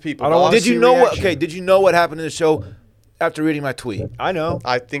 to do that to people. I don't dog. want to Did you see know reaction. Did you know what happened in the show after reading my tweet? I know.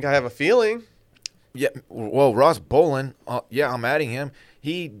 I think I have a feeling. Yeah. Well, Ross Bolin. Yeah, I'm adding him.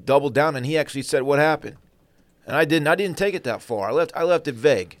 He doubled down and he actually said what happened, and I didn't take it that far. I left it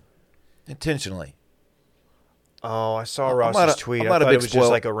vague, intentionally. Oh, I saw I'm Ross's not a- tweet. I'm I not a thought big it was spoil-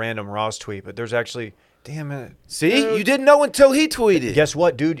 just like a random Ross tweet, but there's actually, damn it. See, you didn't know until he tweeted. Guess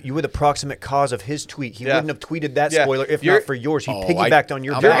what, dude? You were the proximate cause of his tweet. He Yeah. wouldn't have tweeted that Yeah. spoiler if You're- not for yours. He Oh, piggybacked on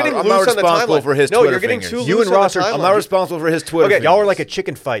your I'm You're not- back. getting I'm loose not on the responsible timeline. for his No, Twitter you're getting fingers. too You loose and on Ross the are- timeline. I'm not responsible for his Twitter. Y'all are fingers. like a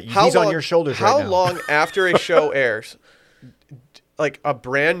chicken fight. How He's long- on your shoulders How right now. long after a show airs, like a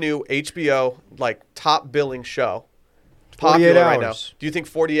brand new HBO like top billing show, 48 popular right now? hours. Do you think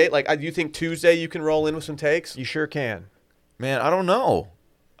 48? Like, do you think Tuesday you can roll in with some takes? You sure can. Man, I don't know.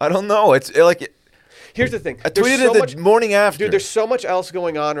 It's like Here's the thing. I There's tweeted so it the much- morning after. Dude, there's so much else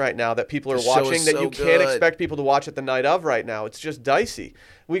going on right now that people are The show watching is that so you can't good. expect people to watch it the night of right now. It's just dicey.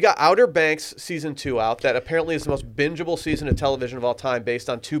 We got Outer Banks season 2 out. That apparently is the most bingeable season of television of all time, based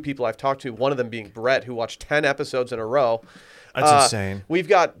on 2 people I've talked to. One of them being Brett, who watched 10 episodes in a row. That's insane. We've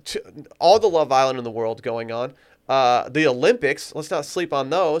got all the Love Island in the world going on. The Olympics. Let's not sleep on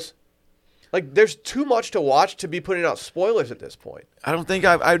those. Like, there's too much to watch to be putting out spoilers at this point. I don't think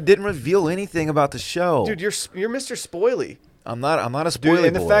I didn't reveal anything about the show. Dude, you're Mr. Spoily. I'm not a spoiler Dude,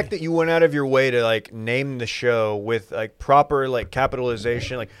 and the boy. fact that you went out of your way to like name the show with like proper like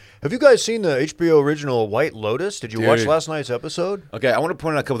capitalization, like, have you guys seen the HBO original White Lotus? Did you watch Dude. last night's episode? Okay, I want to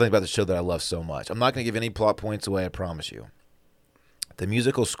point out a couple things about the show that I love so much. I'm not going to give any plot points away, I promise you. The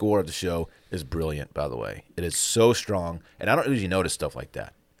musical score of the show is brilliant, by the way. It is so strong, and I don't usually notice stuff like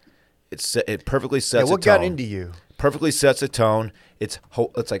that. It perfectly sets what a tone. got into you? Perfectly sets a tone. It's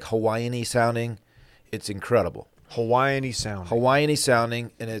like Hawaiian-y sounding. It's incredible. Hawaiian-y sound. Hawaiian-y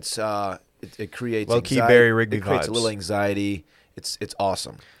sounding, and it creates Low-key anxiety. Barry Rigby It creates a vibes. little anxiety. It's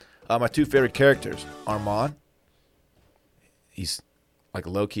awesome. My 2 favorite characters, Armand. He's like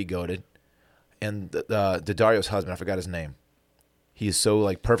low-key goated, and the Dario's husband. I forgot his name. He is so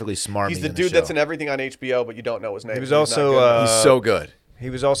like perfectly smarmy. He's the in dude show. that's in everything on HBO, but you don't know his name. He was He's not also, good. He's so good. He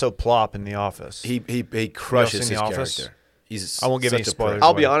was also Plop in The Office. He crushes seen his The Office? character. He's I won't give such any a pro. spoilers.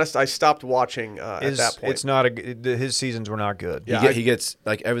 I'll be honest, I stopped watching at that point. It's not his seasons were not good. Yeah. He gets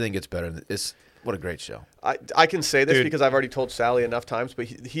like everything gets better. What a great show. I can say this Dude. because I've already told Sally enough times, but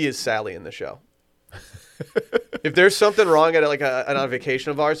he is Sally in the show. If there's something wrong at like an on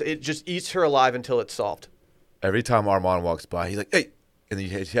vacation of ours, it just eats her alive until it's solved. Every time Armand walks by, he's like, "Hey," and he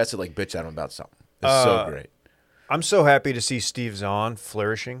has to like bitch at him about something. It's so great. I'm so happy to see Steve Zahn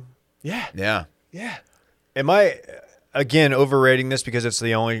flourishing. Yeah, Yeah. yeah. Am I again overrating this because it's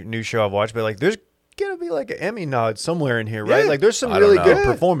the only new show I've watched? But like, there's gonna be like an Emmy nod somewhere in here, right? Yeah. Like, there's some I don't really know. good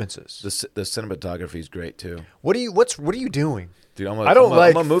Yeah. performances. The cinematography is great too. What are you doing? Dude, I don't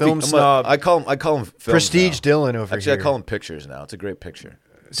like film snob. I call him film Prestige now. Dylan over Actually, here. I call him pictures now. It's a great picture.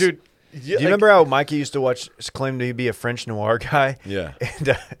 Dude, Do you remember how Mikey used to claim to be a French noir guy? Yeah.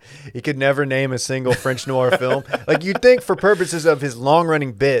 And he could never name a single French noir film. Like, you'd think for purposes of his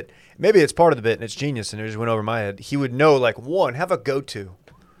long-running bit, maybe it's part of the bit and it's genius and it just went over my head, he would know, like, one, have a go-to.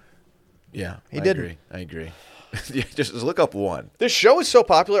 Yeah, He I didn't. agree. Yeah, just look up one. This show is so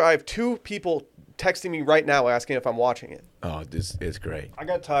popular. I have 2 people texting me right now asking if I'm watching it. Oh, this is great. I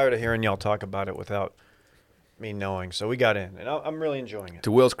got tired of hearing y'all talk about it without me knowing, so we got in, and I'm really enjoying it.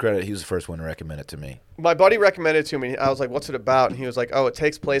 To Will's credit, he was the first one to recommend it to me. My buddy recommended it to me. I was like, "What's it about?" And he was like, "Oh, it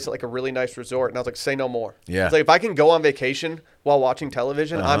takes place at like a really nice resort." And I was like, "Say no more." Yeah. It's like if I can go on vacation while watching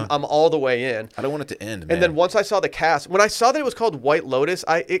television, I'm all the way in. I don't want it to end, man. And then once I saw the cast, when I saw that it was called White Lotus,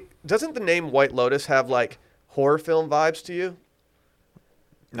 doesn't the name White Lotus have like horror film vibes to you?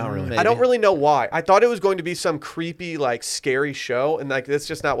 Not really. Maybe. I don't really know why. I thought it was going to be some creepy, like scary show, and like that's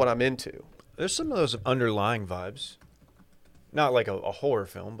just not what I'm into. There's some of those underlying vibes. Not like a horror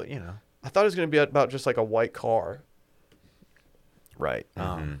film, but, you know. I thought it was going to be about just like a white car. Right.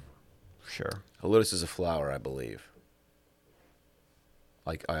 Sure. A lotus is a flower, I believe.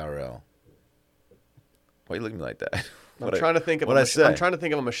 Like IRL. Why are you looking at me like that? I'm trying to think of a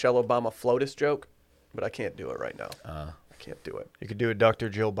Michelle Obama FLOTUS joke, but I can't do it right now. I can't do it. You could do a Dr.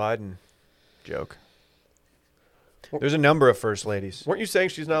 Jill Biden joke. There's a number of first ladies. Weren't you saying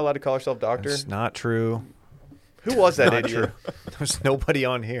she's not allowed to call herself doctor? It's not true. Who was that Not idiot? true. There's nobody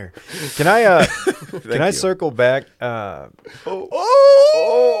on here. Can I you. circle back? I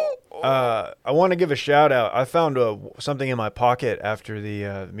want to give a shout out. I found something in my pocket after the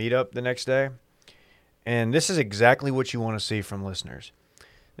meetup the next day, and this is exactly what you want to see from listeners.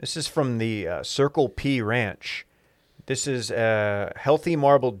 This is from the Circle P Ranch. This is healthy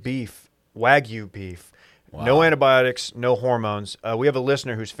marbled beef, Wagyu beef. Wow. No antibiotics, no hormones. We have a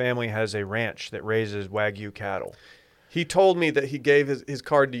listener whose family has a ranch that raises Wagyu cattle. He told me that he gave his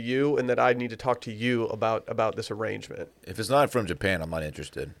card to you and that I need to talk to you about this arrangement. If it's not from Japan, I'm not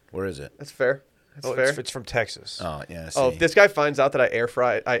interested. Where is it? That's fair. That's Oh, fair. it's from Texas. Oh, yeah. See. Oh, if this guy finds out that I air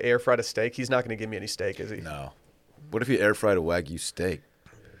fried a steak, he's not going to give me any steak, is he? No. What if you air fried a Wagyu steak?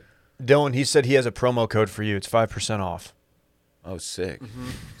 Dylan, he said he has a promo code for you. It's 5% off. Oh, sick.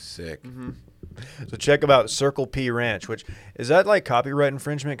 Sick. So check out Circle P Ranch, which is that like copyright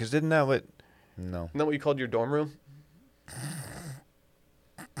infringement? Because didn't that what? No. Isn't that what you called your dorm room?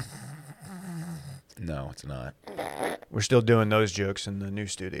 No, it's not. We're still doing those jokes in the new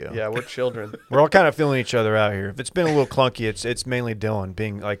studio. Yeah, we're children. We're all kind of feeling each other out here. If it's been a little clunky, it's mainly Dylan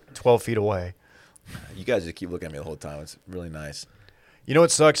being like 12 feet away. You guys just keep looking at me the whole time. It's really nice. You know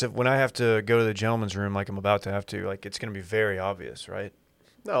what sucks? If when I have to go to the gentleman's room like I'm about to have to, like it's going to be very obvious, right?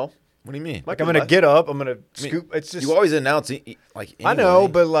 No. What do you mean? Might Like be I'm gonna less. get up. I'm gonna I mean, scoop. It's just. You always announce like. I know,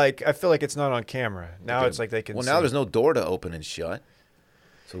 anyway. but like I feel like it's not on camera now. Okay. It's like they can. Well, see. now there's no door to open and shut,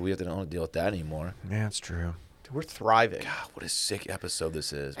 so we have to don't deal with that anymore. Yeah, it's true. Dude, we're thriving. God, what a sick episode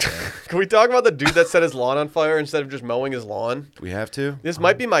this is, man. Can we talk about the dude that set his lawn on fire instead of just mowing his lawn? Do we have to? This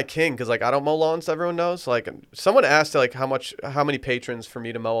might be my king because like I don't mow lawns. Everyone knows. Like someone asked like how many patrons for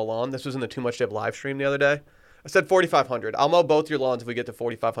me to mow a lawn. This was in the Too Much Dip live stream the other day. I said 4,500. I'll mow both your lawns if we get to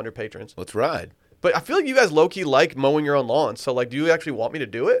 4,500 patrons. Let's ride. But I feel like you guys low key like mowing your own lawn. So like, do you actually want me to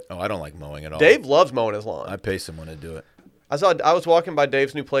do it? Oh, I don't like mowing at all. Dave loves mowing his lawn. I pay someone to do it. I was walking by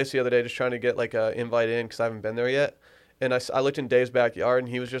Dave's new place the other day, just trying to get like a invite in because I haven't been there yet. And I looked in Dave's backyard,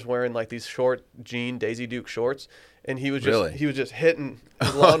 and he was just wearing like these short jean Daisy Duke shorts, and he was Really? just hitting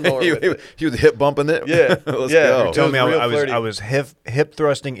his lawnmower. with it. he was hip bumping it. Yeah, Let's yeah. go. It Tell me, was real I flirty. was hip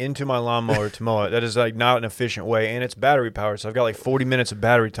thrusting into my lawnmower to mow it. That is like not an efficient way, and it's battery powered, so I've got like 40 minutes of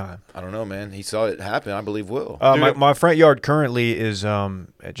battery time. I don't know, man. He saw it happen. I believe Will. My front yard currently is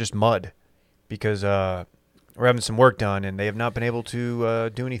just mud because we're having some work done, and they have not been able to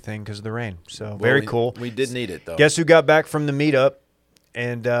do anything because of the rain. So very cool. We did need it though. Guess who got back from the meetup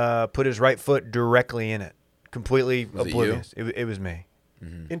and put his right foot directly in it? Completely Was it you? oblivious. It was me.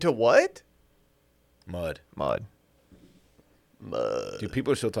 Into what? Mud. Mud. Mud. Dude,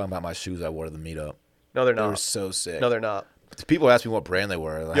 people are still talking about my shoes I wore to the meetup. No, they're They were not. so sick. No, they're not. People ask me what brand they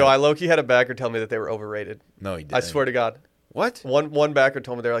were. Like, Yo, I low key had a backer tell me that they were overrated. no, he didn't. I swear to God. What? One backer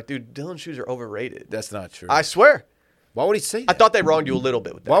told me they're like, dude, Dylan's shoes are overrated. That's not true. I swear. Why would he say that? I thought they wronged you a little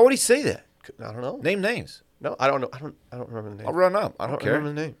bit with that. Why would he say that? I don't know. Name names. No, I don't know. I don't remember the name. I'll run up. I don't care.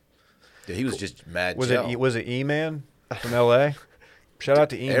 remember the name. Dude, he was just mad. Was gel. it E-Man from L.A.? Shout out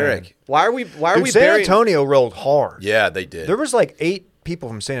to E-Man. Eric? Why are we Dude, San burying? Antonio rolled hard. Yeah, they did. There was like 8 people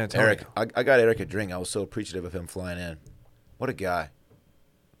from San Antonio. Eric, I got Eric a drink. I was so appreciative of him flying in. What a guy.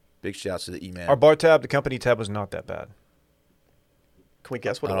 Big shouts to the E-Man. Our bar tab, the company tab, was not that bad. Can we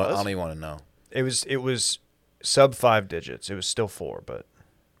guess what I it don't, was? I don't even want to know. It was sub 5 digits. It was still 4, but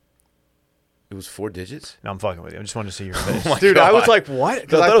It was 4 digits? no, I'm fucking with you. I just wanted to see your face. my Dude, I was God. like, what?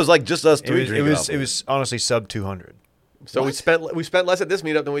 'Cause I thought it was like just us It three was, it drinking was off it of was honestly sub 200. So What? we spent less at this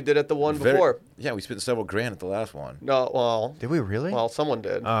meetup than we did at the one Very- before. Yeah, we spent several grand at the last one. No, well, Did we really? someone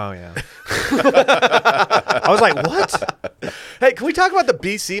did. Oh yeah. I was like, what? Hey, can we talk about the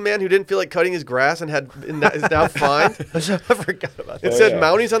BC man who didn't feel like cutting his grass and is now fined? I forgot about It said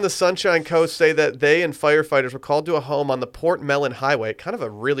Mounties on the Sunshine Coast say that they and firefighters were called to a home on the Port Mellon Highway. Kind of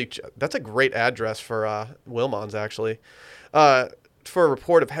that's a great address for Wilmons, actually. For a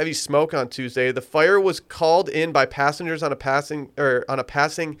report of heavy smoke on Tuesday, the fire was called in by passengers on a passing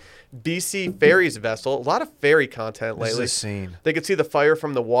BC Ferries vessel. A lot of ferry content This is lately. a scene. They could see the fire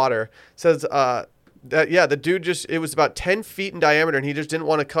from the water. Says the dude it was about 10 feet in diameter, and he just didn't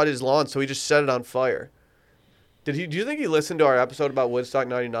want to cut his lawn, so he just set it on fire. Do you think he listened to our episode about Woodstock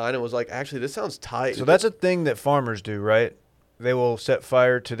 99 and was like, actually, this sounds tight? So that's a thing that farmers do, right? They will set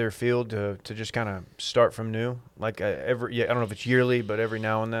fire to their field to just kind of start from new. Like I don't know if it's yearly, but every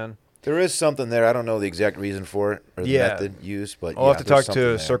now and then. There is something there. I don't know the exact reason for it or the Yeah. method used, but I'll yeah, have to there's talk something to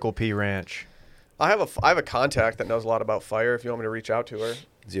there. Circle P Ranch. I have a contact that knows a lot about fire. If you want me to reach out to her,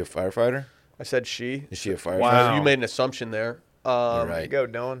 Is he a firefighter? I said she. Is she a firefighter? Wow. You made an assumption there. You're There right. you go,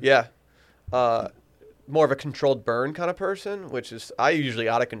 Dylan. Yeah. More of a controlled burn kind of person, which is I usually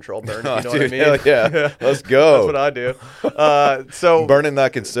out of control burn. If you know Dude, what I mean? hell yeah. Let's That's go. what I do. So Burning,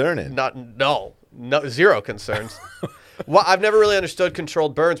 not concerning. no, zero concerns. Well, I've never really understood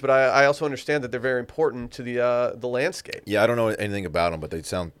controlled burns, but I also understand that they're very important to the landscape. Yeah, I don't know anything about them, but they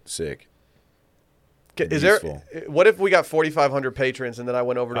sound sick. Is Useful. there? What if we got 4,500 patrons and then I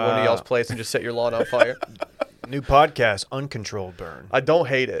went over to one of y'all's place and just set your lawn on fire? New podcast, Uncontrolled Burn. I don't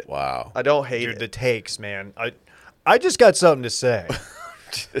hate it. Wow. I don't hate Dude, it. the takes, man. I just got something to say.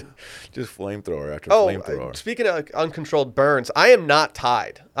 Just flamethrower after Oh, flamethrower. speaking of uncontrolled burns, I am not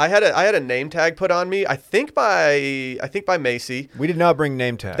tied. I had a name tag put on me. I think by Macy, We did not bring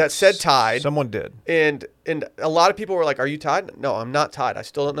name tags. That said tied. Someone did. and a lot of people were like, "Are you tied?" No, I'm not tied. I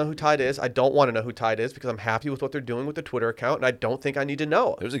still don't know who tied is. I don't want to know who tied is because I'm happy with what they're doing with the Twitter account, and I don't think I need to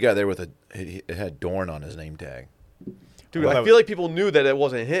know. There's a guy there with it had Dorn on his name tag. Dude, Well, I feel like people knew that it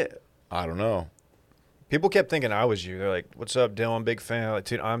wasn't him. I don't know. People kept thinking I was you. They're like, "What's up, Dylan? Big fan." Like,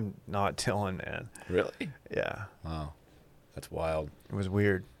 dude, I'm not Dylan, man. Really? Yeah, Wow. That's wild. it was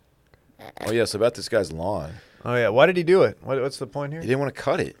weird. Oh, yeah, so about this guy's lawn. Oh yeah, why did he do it? What's the point here? He didn't want to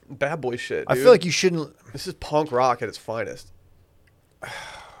cut it. Bad boy shit. I dude. feel like you shouldn't. This is punk rock at its finest.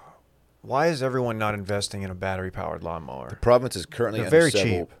 Why is everyone not investing in a battery-powered lawnmower? Province is currently They're under very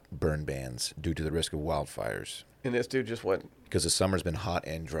several cheap. burn bans due to the risk of wildfires And this dude just went. because the summer's been hot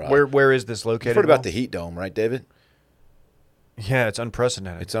and dry. Where is this located? You've heard about Will? the heat dome, right, David? Yeah, it's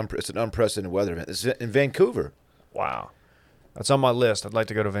unprecedented. It's an unprecedented weather event. It's in Vancouver. Wow. That's on my list. I'd like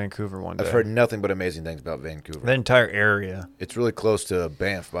to go to Vancouver one day. I've heard nothing but amazing things about Vancouver. that entire area. It's really close to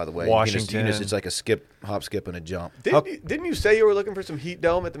Banff, by the way. Washington. It's like a hop, skip, and a jump. Didn't you say you were looking for some heat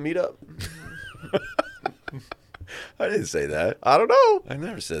dome at the meetup? I didn't say that. I don't know. I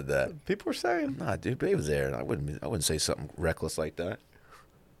never said that. People were saying. Nah, dude, Babe was there. I wouldn't say something reckless like that.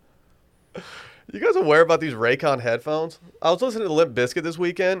 You guys aware about these Raycon headphones? I was listening to Limp Bizkit this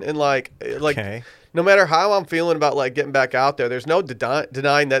weekend, and like, Okay. no matter how I'm feeling about like getting back out there, there's no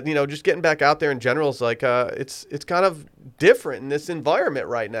denying that just getting back out there in general is like it's kind of different in this environment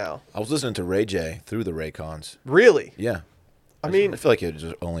right now. I was listening to Ray J through the Raycons. Really, Yeah. I mean, I feel like it's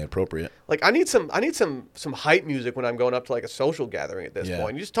only appropriate. like I need some hype music when I'm going up to like a social gathering at this Yeah.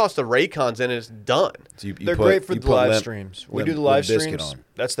 point. You just toss the Raycons in and it's done. So you They're put- great for you the put live Limp- streams. We Limp- do the live Limp Bizkit streams. on.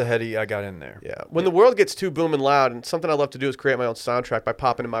 That's the heady I got in there. Yeah. When the world gets too booming loud, and something I love to do is create my own soundtrack by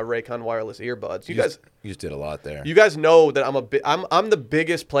popping in my Raycon wireless earbuds. You just did a lot there. guys know that I'm the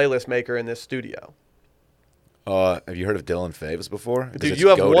biggest playlist maker in this studio. Have you heard of Dylan Favis before? 'Cause Dude, it's you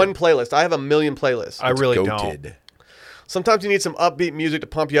have goated. one playlist. I have a million playlists. I really Goated. don't. Sometimes you need some upbeat music to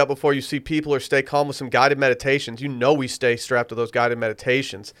pump you up before you see people or stay calm with some guided meditations. You know we stay strapped to those guided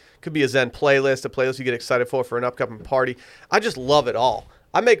meditations. Could be a Zen playlist, a playlist you get excited for an upcoming party. I just love it all.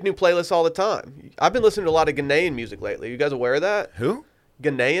 I make new playlists all the time. I've been listening to a lot of Ghanaian music lately. You guys aware of that? Who?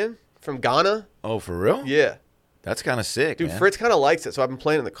 Ghanaian from Ghana? Oh, for real? Yeah. That's kind of sick, Dude, man. Fritz kind of likes it, so I've been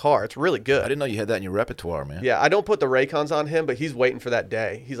playing in the car. It's really I good. didn't know you had that in your repertoire, man. Yeah, I don't put the Raycons on him, but he's waiting for that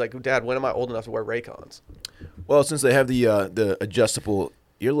day. He's like, Dad, when am I old enough to wear Raycons? Well, since they have the adjustable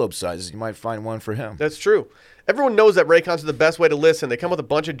earlobe sizes, you might find one for him. That's true. Everyone knows that Raycons are the best way to listen. They come with a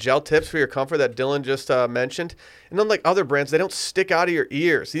bunch of gel tips for your comfort that Dylan just mentioned. And unlike other brands, they don't stick out of your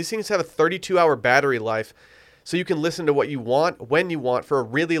ears. These things have a 32-hour battery life, so you can listen to what you want, when you want, for a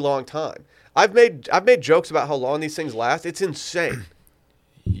really long time. I've made jokes about how long these things last. It's insane.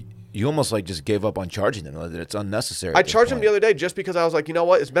 You almost like just gave up on charging them. That it's unnecessary. I charged them the other day just because I was like, you know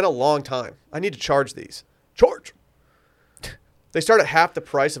what? It's been a long time. I need to charge these. Charge. They start at half the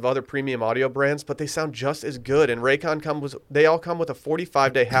price of other premium audio brands, but they sound just as good. And Raycon they all come with a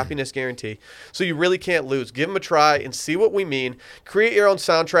 45-day happiness guarantee, so you really can't lose. Give them a try and see what we mean. Create your own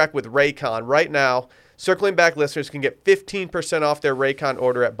soundtrack with Raycon right now. Circling Back listeners can get 15% off their Raycon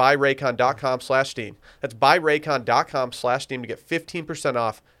order at buyraycon.com/Steam. That's buyraycon.com/Steam to get 15%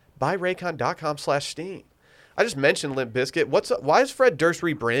 off. Buyraycon.com/Steam. I just mentioned Limp Bizkit. Why is Fred Durst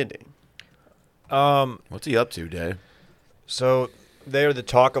rebranding? What's he up to, Dave? So they are the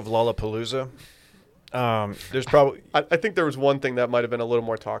talk of Lollapalooza. There's probably I think there was one thing that might have been a little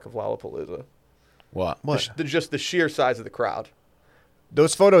more talk of Lollapalooza. What? Just the sheer size of the crowd.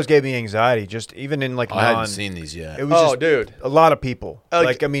 those photos gave me anxiety. Just even in like I hadn't seen these yet. It was Oh, just dude. a lot of people.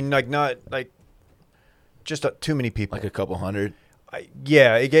 Like- I mean, like not like just too many people. Like a couple hundred.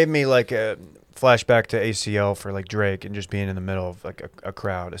 Yeah, it gave me like a flashback to ACL for like Drake and just being in the middle of like a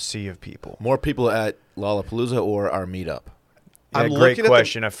crowd, a sea of people. More people at Lollapalooza or our meetup? Yeah, I'm great looking at the-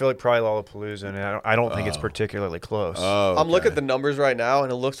 question. I feel like probably Lollapalooza, and I don't think it's particularly close. Oh, I'm looking at the numbers right now,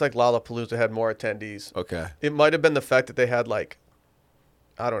 and it looks like Lollapalooza had more attendees. Okay. It might have been the fact that they had like,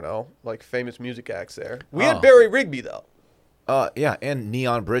 I don't know, like famous music acts there. We Oh. had Barry Rigby though. Yeah, and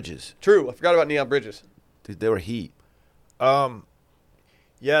Neon Bridges. True, I forgot about Neon Bridges. Dude, they were heat.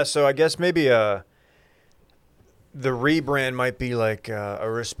 Yeah, so I guess maybe the rebrand might be like a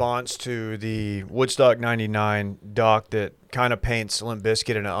response to the Woodstock 99 doc that kind of paints Limp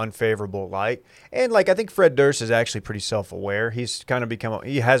Bizkit in an unfavorable light. And like I think Fred Durst is actually pretty self-aware. He's kind of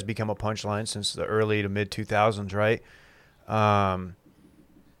he has become a punchline since the early to mid 2000s, right?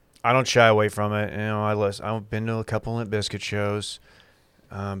 I don't shy away from it. You know, I've been to a couple Limp Bizkit shows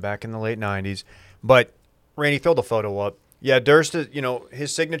back in the late 90s. But Randy, fill the photo up. Yeah, Durst,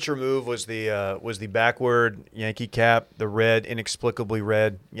 his signature move was the backward Yankee cap, the red, inexplicably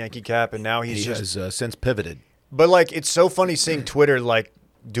red Yankee cap, and now He has since pivoted. But like, it's so funny seeing Twitter like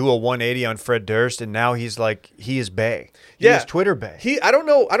do a 180 on Fred Durst, and now he's like he is Bay. He is Twitter Bay. I don't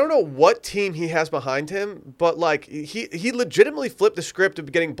know what team he has behind him, but like he legitimately flipped the script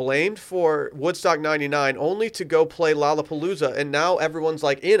of getting blamed for Woodstock 99 only to go play Lollapalooza, and now everyone's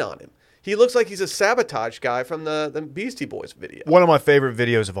like in on him. He looks like he's a sabotage guy from the Beastie Boys video. One of my favorite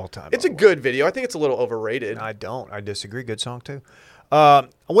videos of all time. It's a good video. I think it's a little overrated. I don't. I disagree. Good song too. I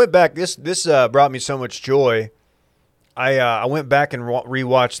went back. This brought me so much joy. I went back and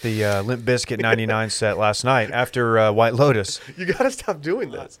rewatched the Limp Bizkit '99 set last night after White Lotus. You gotta stop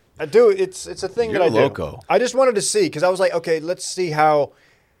doing this. I do. It's a thing You're that I loco. do. I just wanted to see because I was like, okay, let's see how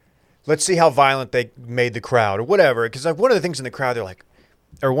violent they made the crowd or whatever. Because like one of the things in the crowd, they're like,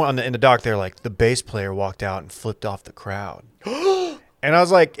 or one in the doc, they're like, the bass player walked out and flipped off the crowd. And I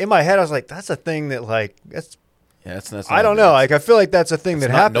was like, in my head, I was like, that's a thing that like that's. Yeah, that's I don't know. Like I feel like that's a thing that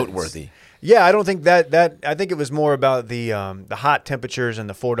not happens. noteworthy. Yeah, I don't think that. I think it was more about the hot temperatures and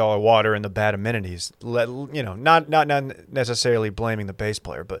the $4 water and the bad amenities. Not necessarily blaming the bass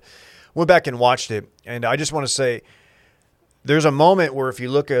player, but went back and watched it, and I just want to say, there's a moment where if you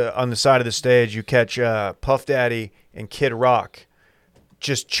look on the side of the stage, you catch Puff Daddy and Kid Rock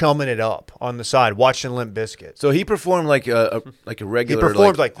just chumming it up on the side, watching Limp Bizkit. So he performed like a regular. He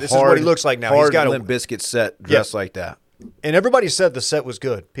performed like this is what he looks like now. He's Hard got a Limp Bizkit set dressed like that. And everybody said the set was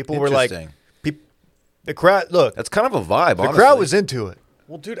good. People were like, Interesting. the crowd, look, That's kind of a vibe. the crowd was into it.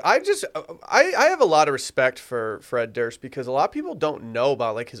 Well, dude, I have a lot of respect for Fred Durst because a lot of people don't know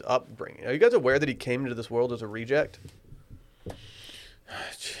about like his upbringing. Are you guys aware that he came into this world as a reject?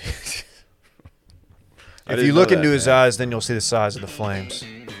 If you look into his eyes, then you'll see the size of the flames.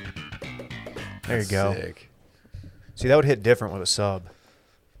 There you go. Sick. See, that would hit different with a sub.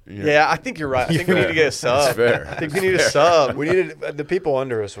 Yeah, I think you're right. I think we need to get a sub. fair. I think we need a sub. We needed the people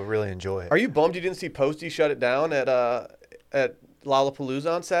under us will really enjoy it. Are you bummed you didn't see Posty shut it down at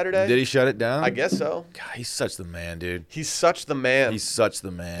Lollapalooza on Saturday? Did he shut it down? I guess so. God, he's such the man, dude. He's such the man. He's such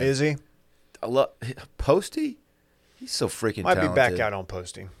the man. Is he? I love Posty. He's so freaking Might talented. be back out on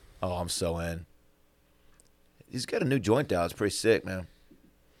posting. Oh, I'm so in. He's got a new joint out. It's pretty sick, man.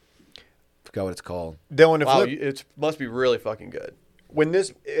 Forgot what it's called. Dylan, Wow, if it must be really fucking good.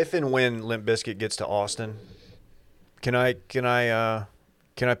 if and when Limp Bizkit gets to Austin, can I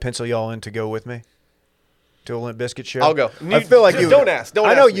pencil y'all in to go with me to a Limp Bizkit show? I'll go. I feel like you. Don't ask. Don't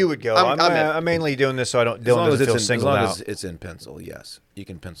I know ask me. you would go. I'm in. I'm mainly doing this so I don't. As long Dylan as doesn't feel as singled long out. as it's in pencil, yes. You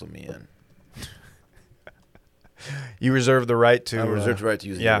can pencil me in. You reserve the right to. I reserve the right to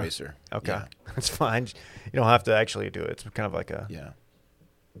use the eraser. Okay, Yeah. that's fine. You don't have to actually do it. It's kind of like a Yeah.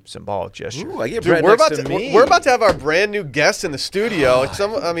 symbolic gesture. Ooh, I get Dude, Brett we're next about to me. we're about to have our brand new guest in the studio.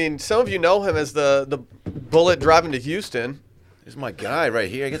 Some of you know him as the bullet driving to Houston. There's my guy right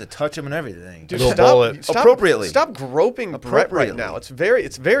here. I get to touch him and everything. Dude, Little bullet. Appropriately. Stop groping Brett right Appropriately. now. It's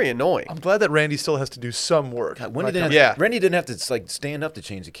very annoying. I'm glad that Randy still has to do some work. God, Randy didn't have to like stand up to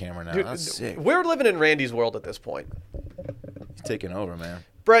change the camera now. Dude, That's sick. we're living in Randy's world at this point. He's taking over, man.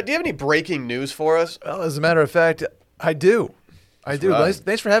 Brett, do you have any breaking news for us? Well, as a matter of fact, I do. I do. right.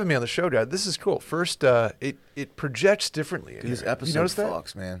 Thanks for having me on the show, Dad. This is cool. First, it projects differently. in These here. You episodes notice that?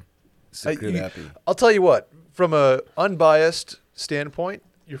 fucks, man. It's a good happy. I'll tell you what. From a unbiased standpoint,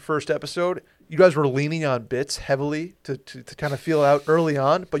 your first episode, you guys were leaning on bits heavily to kind of feel out early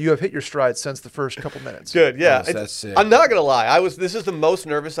on, but you have hit your stride since the first couple minutes. Good, yeah. Yes, that's sick. I'm not gonna lie. This is the most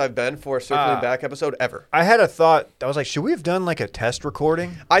nervous I've been for a Circling Back episode ever. I had a thought. I was like, should we have done like a test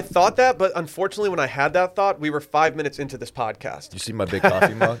recording? I thought that, but unfortunately, when I had that thought, we were 5 minutes into this podcast. You see my big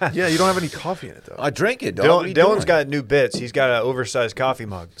coffee mug? Yeah, you don't have any coffee in it though. I drank it, dog. What are you Dylan's doing? got new bits. He's got an oversized coffee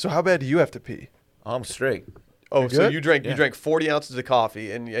mug. So how bad do you have to pee? I'm straight. Oh, so good? you drank 40 ounces of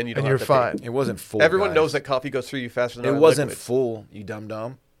coffee and you don't And have you're to pee. fine. It wasn't full. Everyone guys. knows that coffee goes through you faster than It other wasn't liquids. full, you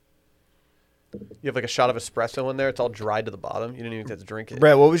dumb. You have like a shot of espresso in there. It's all dried to the bottom. You didn't even get to drink it.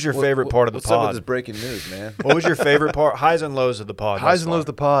 Brett, what was your favorite part of the What's up with pod? this breaking news, man? What was your favorite part? Highs and lows of the pod. Highs thus and lows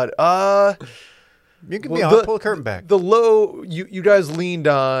of far. the pod. You can Well, be on. Pull the curtain back. The low, you guys leaned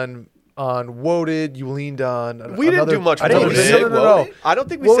on Woted. You leaned on. We didn't do much I didn't woted. even say No. I don't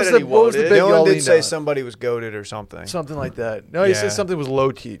think we What said was any what was the woted. big y'all Dylan did leaned say on? somebody was goaded or something. Something like that. No, he Yeah. said something was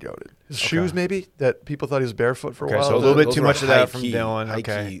low key goaded. His shoes, maybe, that people thought he was barefoot for a Okay, while. so a little bit Those too were much of that from high-key- Dylan. high-key,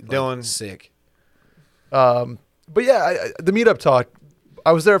 Okay, like, Dylan. sick. But yeah, the meetup talk.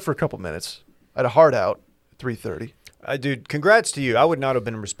 I was there for a couple minutes. I had a hard out, 3:30. Dude, congrats to you. I would not have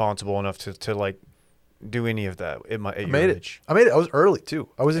been responsible enough to like do any of that at I your made age. it. I was early too.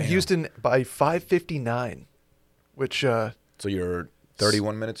 I was in Houston by 5:59, which So you're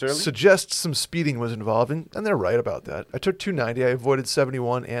 31 minutes early? suggests some speeding was involved, and they're right about that. I took 290. I avoided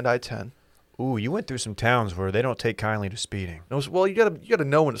 71 and I-10. Ooh, you went through some towns where they don't take kindly to speeding. No, well, you gotta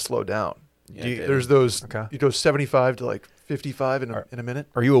know when to slow down. Yeah, you- baby. There's those. Okay. You go 75 to like 55 in a minute.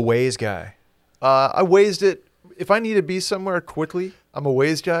 Are you a Waze guy? I Wazed it. If I need to be somewhere quickly, I'm a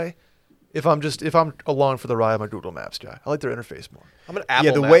Waze guy. If I'm along for the ride, I'm a Google Maps guy. I like their interface more. I'm an Apple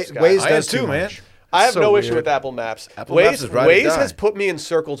Yeah, the Maps guy. Waze I am does too, too man. much. I have So no issue weird. with Apple Maps. Apple Maps is ride or Waze die. has put me in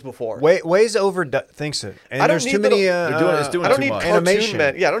circles before. Waze overthinks it, and I don't there's need too many. little- They're doing- it's doing I don't too need much. cartoon Animation.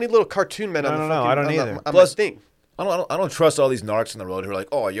 men. Yeah, I don't need little cartoon men on No, the no, fucking, I don't on either. The, on Plus- my thing. I don't trust all these narcs on the road who are like,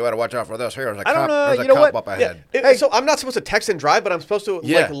 oh, you got to watch out for this. Here's a I don't cop, know, there's a you know cop what? up ahead. So I'm not supposed to text and drive, but I'm supposed to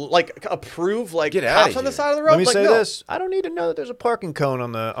Yeah. like approve like Get outta cops on the here. side of the road. Let me like, say no. this: I don't need to know that there's a parking cone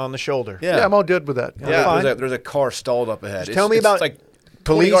on the shoulder. Yeah, I'm all good with that. Yeah. fine. There's a car stalled up ahead. Just tell me about it's like 20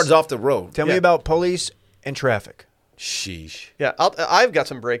 police- yards off the road. Tell me about police and traffic. Sheesh. Yeah, I've got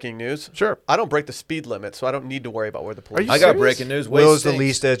some breaking news. Sure. I don't break the speed limit, so I don't need to worry about where the police. you I got serious? breaking news. Will is the stinks.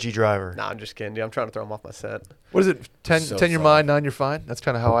 least edgy driver. Nah, I'm just kidding, dude. I'm trying to throw him off my set. What is it? 10, So 10 you're far. mine, 9 you're fine? That's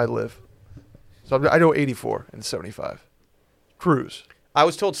kind of how I live. So I know 84 and 75. Cruise. I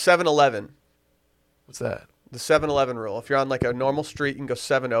was told 7-Eleven. What's that? The 7-Eleven rule. If you're on like a normal street, you can go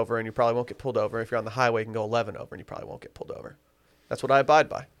 7 over and you probably won't get pulled over. If you're on the highway, you can go 11 over and you probably won't get pulled over. That's what I abide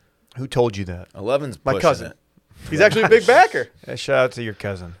by. Who told you that? 11's My pushing cousin. it. He's actually a big backer. Hey, shout out to your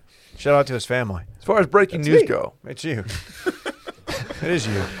cousin. Shout out to his family. As far as breaking news go, It's you. It is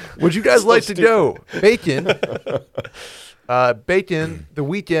you. would you guys like to go bacon, bacon, the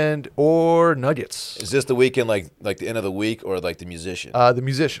weekend, or nuggets? Is this the weekend like the end of the week or like the musician? The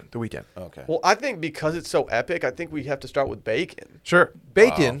musician, the weekend. Okay. Well, I think because it's so epic, I think we have to start with bacon. Sure.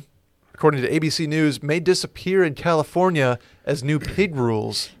 Bacon, according to ABC News, may disappear in California as new pig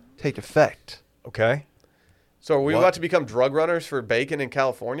rules take effect. Okay. So are we What? about to become drug runners for bacon in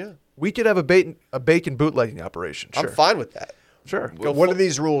California? We could have a bacon bootlegging operation. Sure. I'm fine with that. Sure. Go What full- are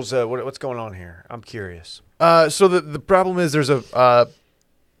these rules? What's going on here? I'm curious. So the problem is there's a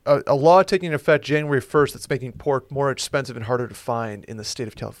law taking effect January 1st that's making pork more expensive and harder to find in the state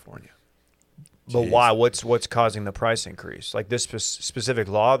of California. But Jeez. why? What's causing the price increase? Like this specific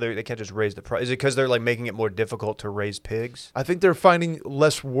law, they can't just raise the price. Is it because they're like making it more difficult to raise pigs? I think they're finding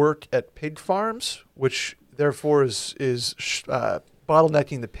less work at pig farms, which therefore is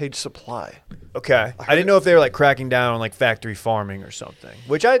bottlenecking the pig supply. Okay. I didn't know if they were like cracking down on like factory farming or something.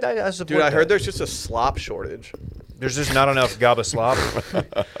 Which I support. Dude, I heard that. there's just a slop shortage. there's just not enough gaba slop.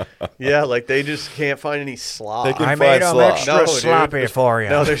 Yeah, like they just can't find any slop. They can I find made them slop. extra No, dude. sloppy for you.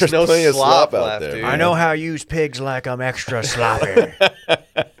 No, there's no plenty of slop slop out left, there. dude. I know how you pigs like them extra sloppy.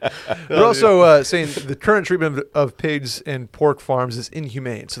 They're also saying the current treatment of pigs in pork farms is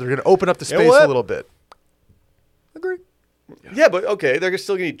inhumane, so they're going to open up the You know space what? a little bit. Agree. Yeah, but okay, they're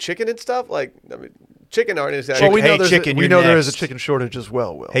still gonna eat chicken and stuff. Like, I mean, chicken aren't exactly. Well, we know Hey, there's chicken, we you're know there is a next. chicken shortage as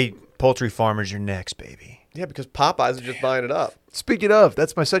well. Will. Hey, poultry farmers, you're next, baby. Yeah, because Popeyes are just buying it up. Speaking of,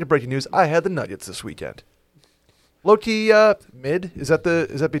 that's my second breaking news. I had the nuggets this weekend. Low key mid. Is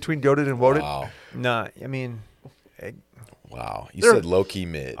that between goated and woted? Wow. Nah, I mean, Wow. You They're- said low key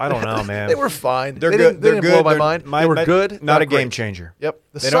mid. I don't know, man. They were fine. They're they good. Didn't, they They're didn't good. blow my They're- mind. my- They were my- good. Not a great. game changer. Yep.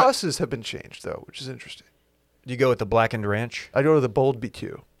 The They don't- sauces have been changed though, which is interesting. You go with the blackened ranch. I go to the Bold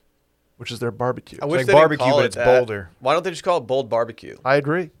BQ, which is their barbecue. I wish like they didn't barbecue, call but it it's that. bolder. Why don't they just call it Bold Barbecue? I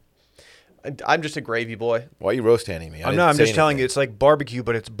agree. I'm just a gravy boy. Why are you roast handing me? I'm just telling you, it's like barbecue,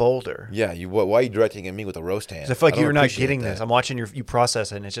 but it's bolder. Yeah, why are you directing at me with a roast hand? 'Cause I feel like don't you're not appreciate getting that. this. I'm watching you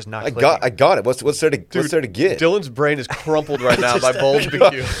process it, and it's just not. I clicking. got it. What's there to get? Dylan's brain is crumpled right now by Bold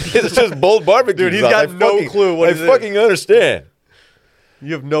BQ. It's just bold barbecue. Dude, he's sauce. got I no clue what I it is. fucking understand.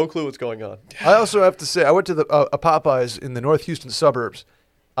 You have no clue what's going on. I also have to say, I went to the a Popeyes in the North Houston suburbs.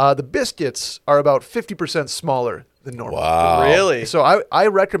 The biscuits are about 50% smaller than normal. Wow. Really? So I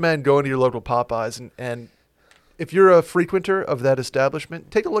recommend going to your local Popeyes and if you're a frequenter of that establishment,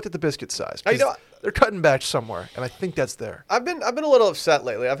 take a look at the biscuit size. You know- 'cause they're cutting back somewhere, and I think that's there. I've been a little upset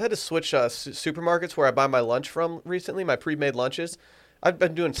lately. I've had to switch supermarkets where I buy my lunch from recently, my pre-made lunches. I've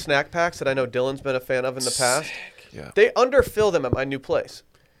been doing snack packs that I know Dylan's been a fan of in the past. Yeah. They underfill them at my new place.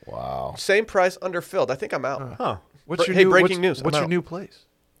 Wow. Same price, underfilled. I think I'm out. Huh. What's Hey, breaking news, What's I'm your out. new place?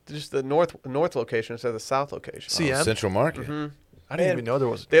 Just the north location instead of the south location. CM? Central Market. I didn't even know there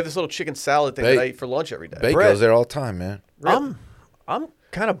was. They have this little chicken salad thing Hey. that I eat for lunch every day. Bake Brett. goes there all the time, man. I'm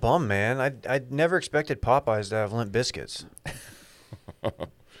kind of bummed, man. I never expected Popeyes to have Limp Biscuits.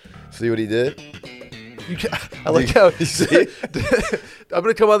 See what he did? I like how You see? I'm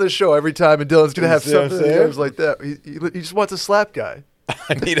gonna come on this show every time, and Dylan's gonna You have see what I'm something that saying? goes like that. He just wants a slap guy.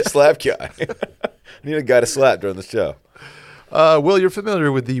 I need a slap guy. I need a guy to slap during the show. Will, you're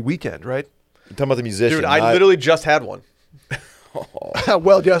familiar with the weekend, right? You're talking about the musician. Dude, I not- literally just had one.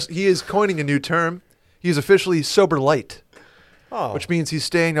 Well, just he is coining a new term. He is officially sober light, Oh, which means he's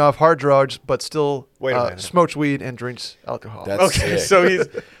staying off hard drugs, but still Wait a minute. smokes weed and drinks alcohol. That's Okay, sick. so he's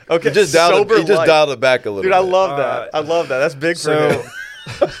okay. He just dialed sober it, he just light. dialed it back a little Dude, bit. I love that. I love that. That's big for so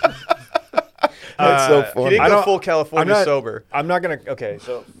him. That's so He funny. didn't I go don't- full California I'm not- sober. I'm not gonna. Okay,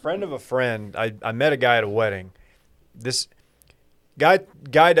 so friend of a friend. I met a guy at a wedding. This guy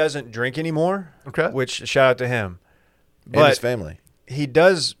doesn't drink anymore. Okay. Which shout out to him. And his But family. he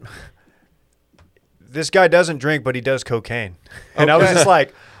does. this guy doesn't drink, but he does cocaine. And I was Okay. just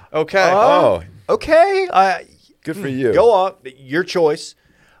like, Okay. Oh, okay, good for you. go off, your choice.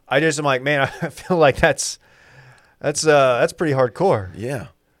 I just am like, man, I feel like that's pretty hardcore. Yeah.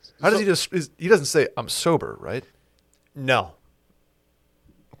 How does he just? He doesn't say I'm sober, right? No.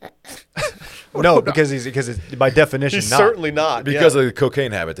 No, because it's by definition He's not. certainly not. Because yeah. of the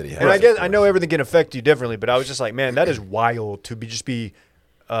cocaine habit that he has. And I guess I know everything can affect you differently, but I was just like, man, that is wild to be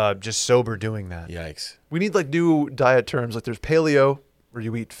just sober doing that. Yikes. We need like new diet terms. Like there's paleo, where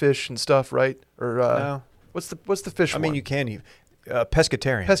you eat fish and stuff, right? Or No. what's the fish I one? mean, you can eat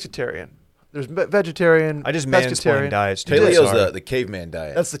pescatarian. Pescatarian. There's vegetarian. I just pescatarian. mansplained diets. Too. Paleo's Sorry. the caveman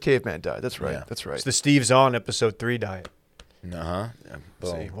diet. That's the caveman diet. That's right. Yeah. That's right. It's the Steve Zahn episode 3 diet. Uh-huh. Yeah.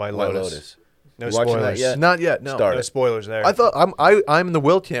 See, Boom. White Lotus. No You watching that spoilers. yet? Not yet. No. Start No it. spoilers there. I thought I'm in the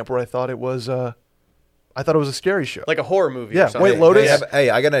Will camp where I thought it was a scary show. Like a horror movie. Yeah, Or something. White Lotus. Hey,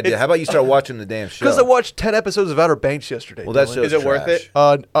 I got an idea. How about you start watching the damn show? Because I watched 10 episodes of Outer Banks yesterday. Well, that Dylan. show's Is it worth trash.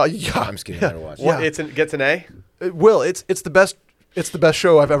 it? Yeah. I'm just kidding. I gotta watch it. Yeah. It gets an A. It will. It's the best. It's the best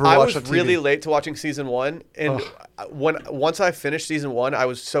show I've ever I watched was on TV. really late to watching season 1, and once I finished season 1, I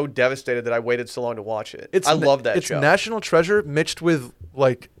was so devastated that I waited so long to watch it. I love that It's show. National Treasure mixed with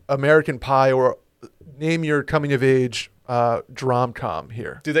like American Pie or name your coming of age drom-com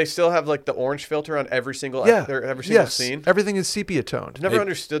here. Do they still have like the orange filter on every single Yeah. every single Yes. scene? Everything is sepia toned. Never Hey-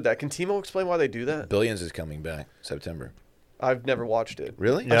 understood that. Can Timo explain why they do that? Billions is coming back September. I've never watched it.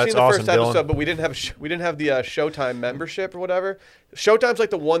 Really? Yeah, I've it's seen the awesome, first Dylan. episode, but we didn't have we didn't have the Showtime membership or whatever. Showtime's like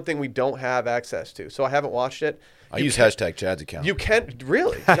the one thing we don't have access to, so I haven't watched it. I You use can- hashtag Chad's account. You can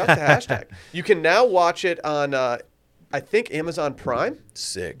really just the hashtag. You can now watch it on I think Amazon Prime,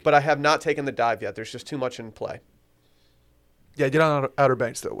 Sick. but I have not taken the dive yet. There's just too much in play. Yeah, get on Outer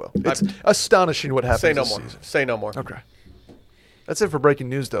Banks though, Will. It's astonishing what happens Say no this more. season. Say no more. Okay. That's it for breaking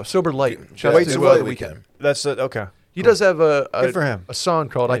news though. Sober Light. Shout out Wait to till Will the Weekend. That's okay. He does have Good for him. a song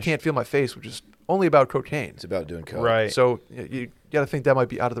called "I Nice. Can't Feel My Face," which is only about cocaine. It's about doing coke. Right. So you got to think that might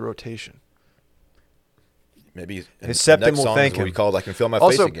be out of the rotation. Maybe His septum next will song thank is what him. he called I Can Feel My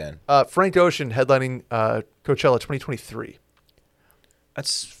Also, Face Again. Frank Ocean headlining Coachella 2023.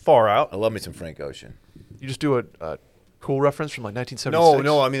 That's far out. I love me some Frank Ocean. You just do a cool reference from like 1976.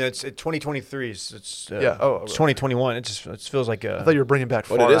 No. I mean, it's 2023. It's Yeah, it's 2021. It just feels like I thought you were bringing back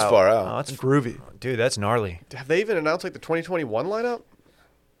But Far it is Out. far Oh, out. that's Groovy. dude. That's gnarly. Have they even announced like the 2021 lineup?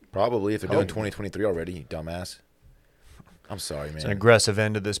 Probably if they're Oh. doing 2023 already, you dumbass. I'm sorry, It's an man. aggressive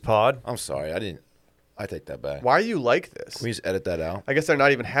end to this pod. I'm sorry. I take that back. Why are you like this? Can we just edit that out? I guess they're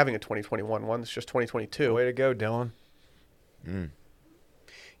not even having a 2021 one. It's just 2022. Way to go, Dylan. Mm.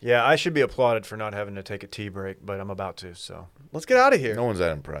 Yeah, I should be applauded for not having to take a tea break, but I'm about to. So Let's get out of here. No one's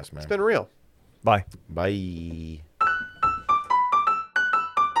that impressed, man. It's been real. bye. Bye.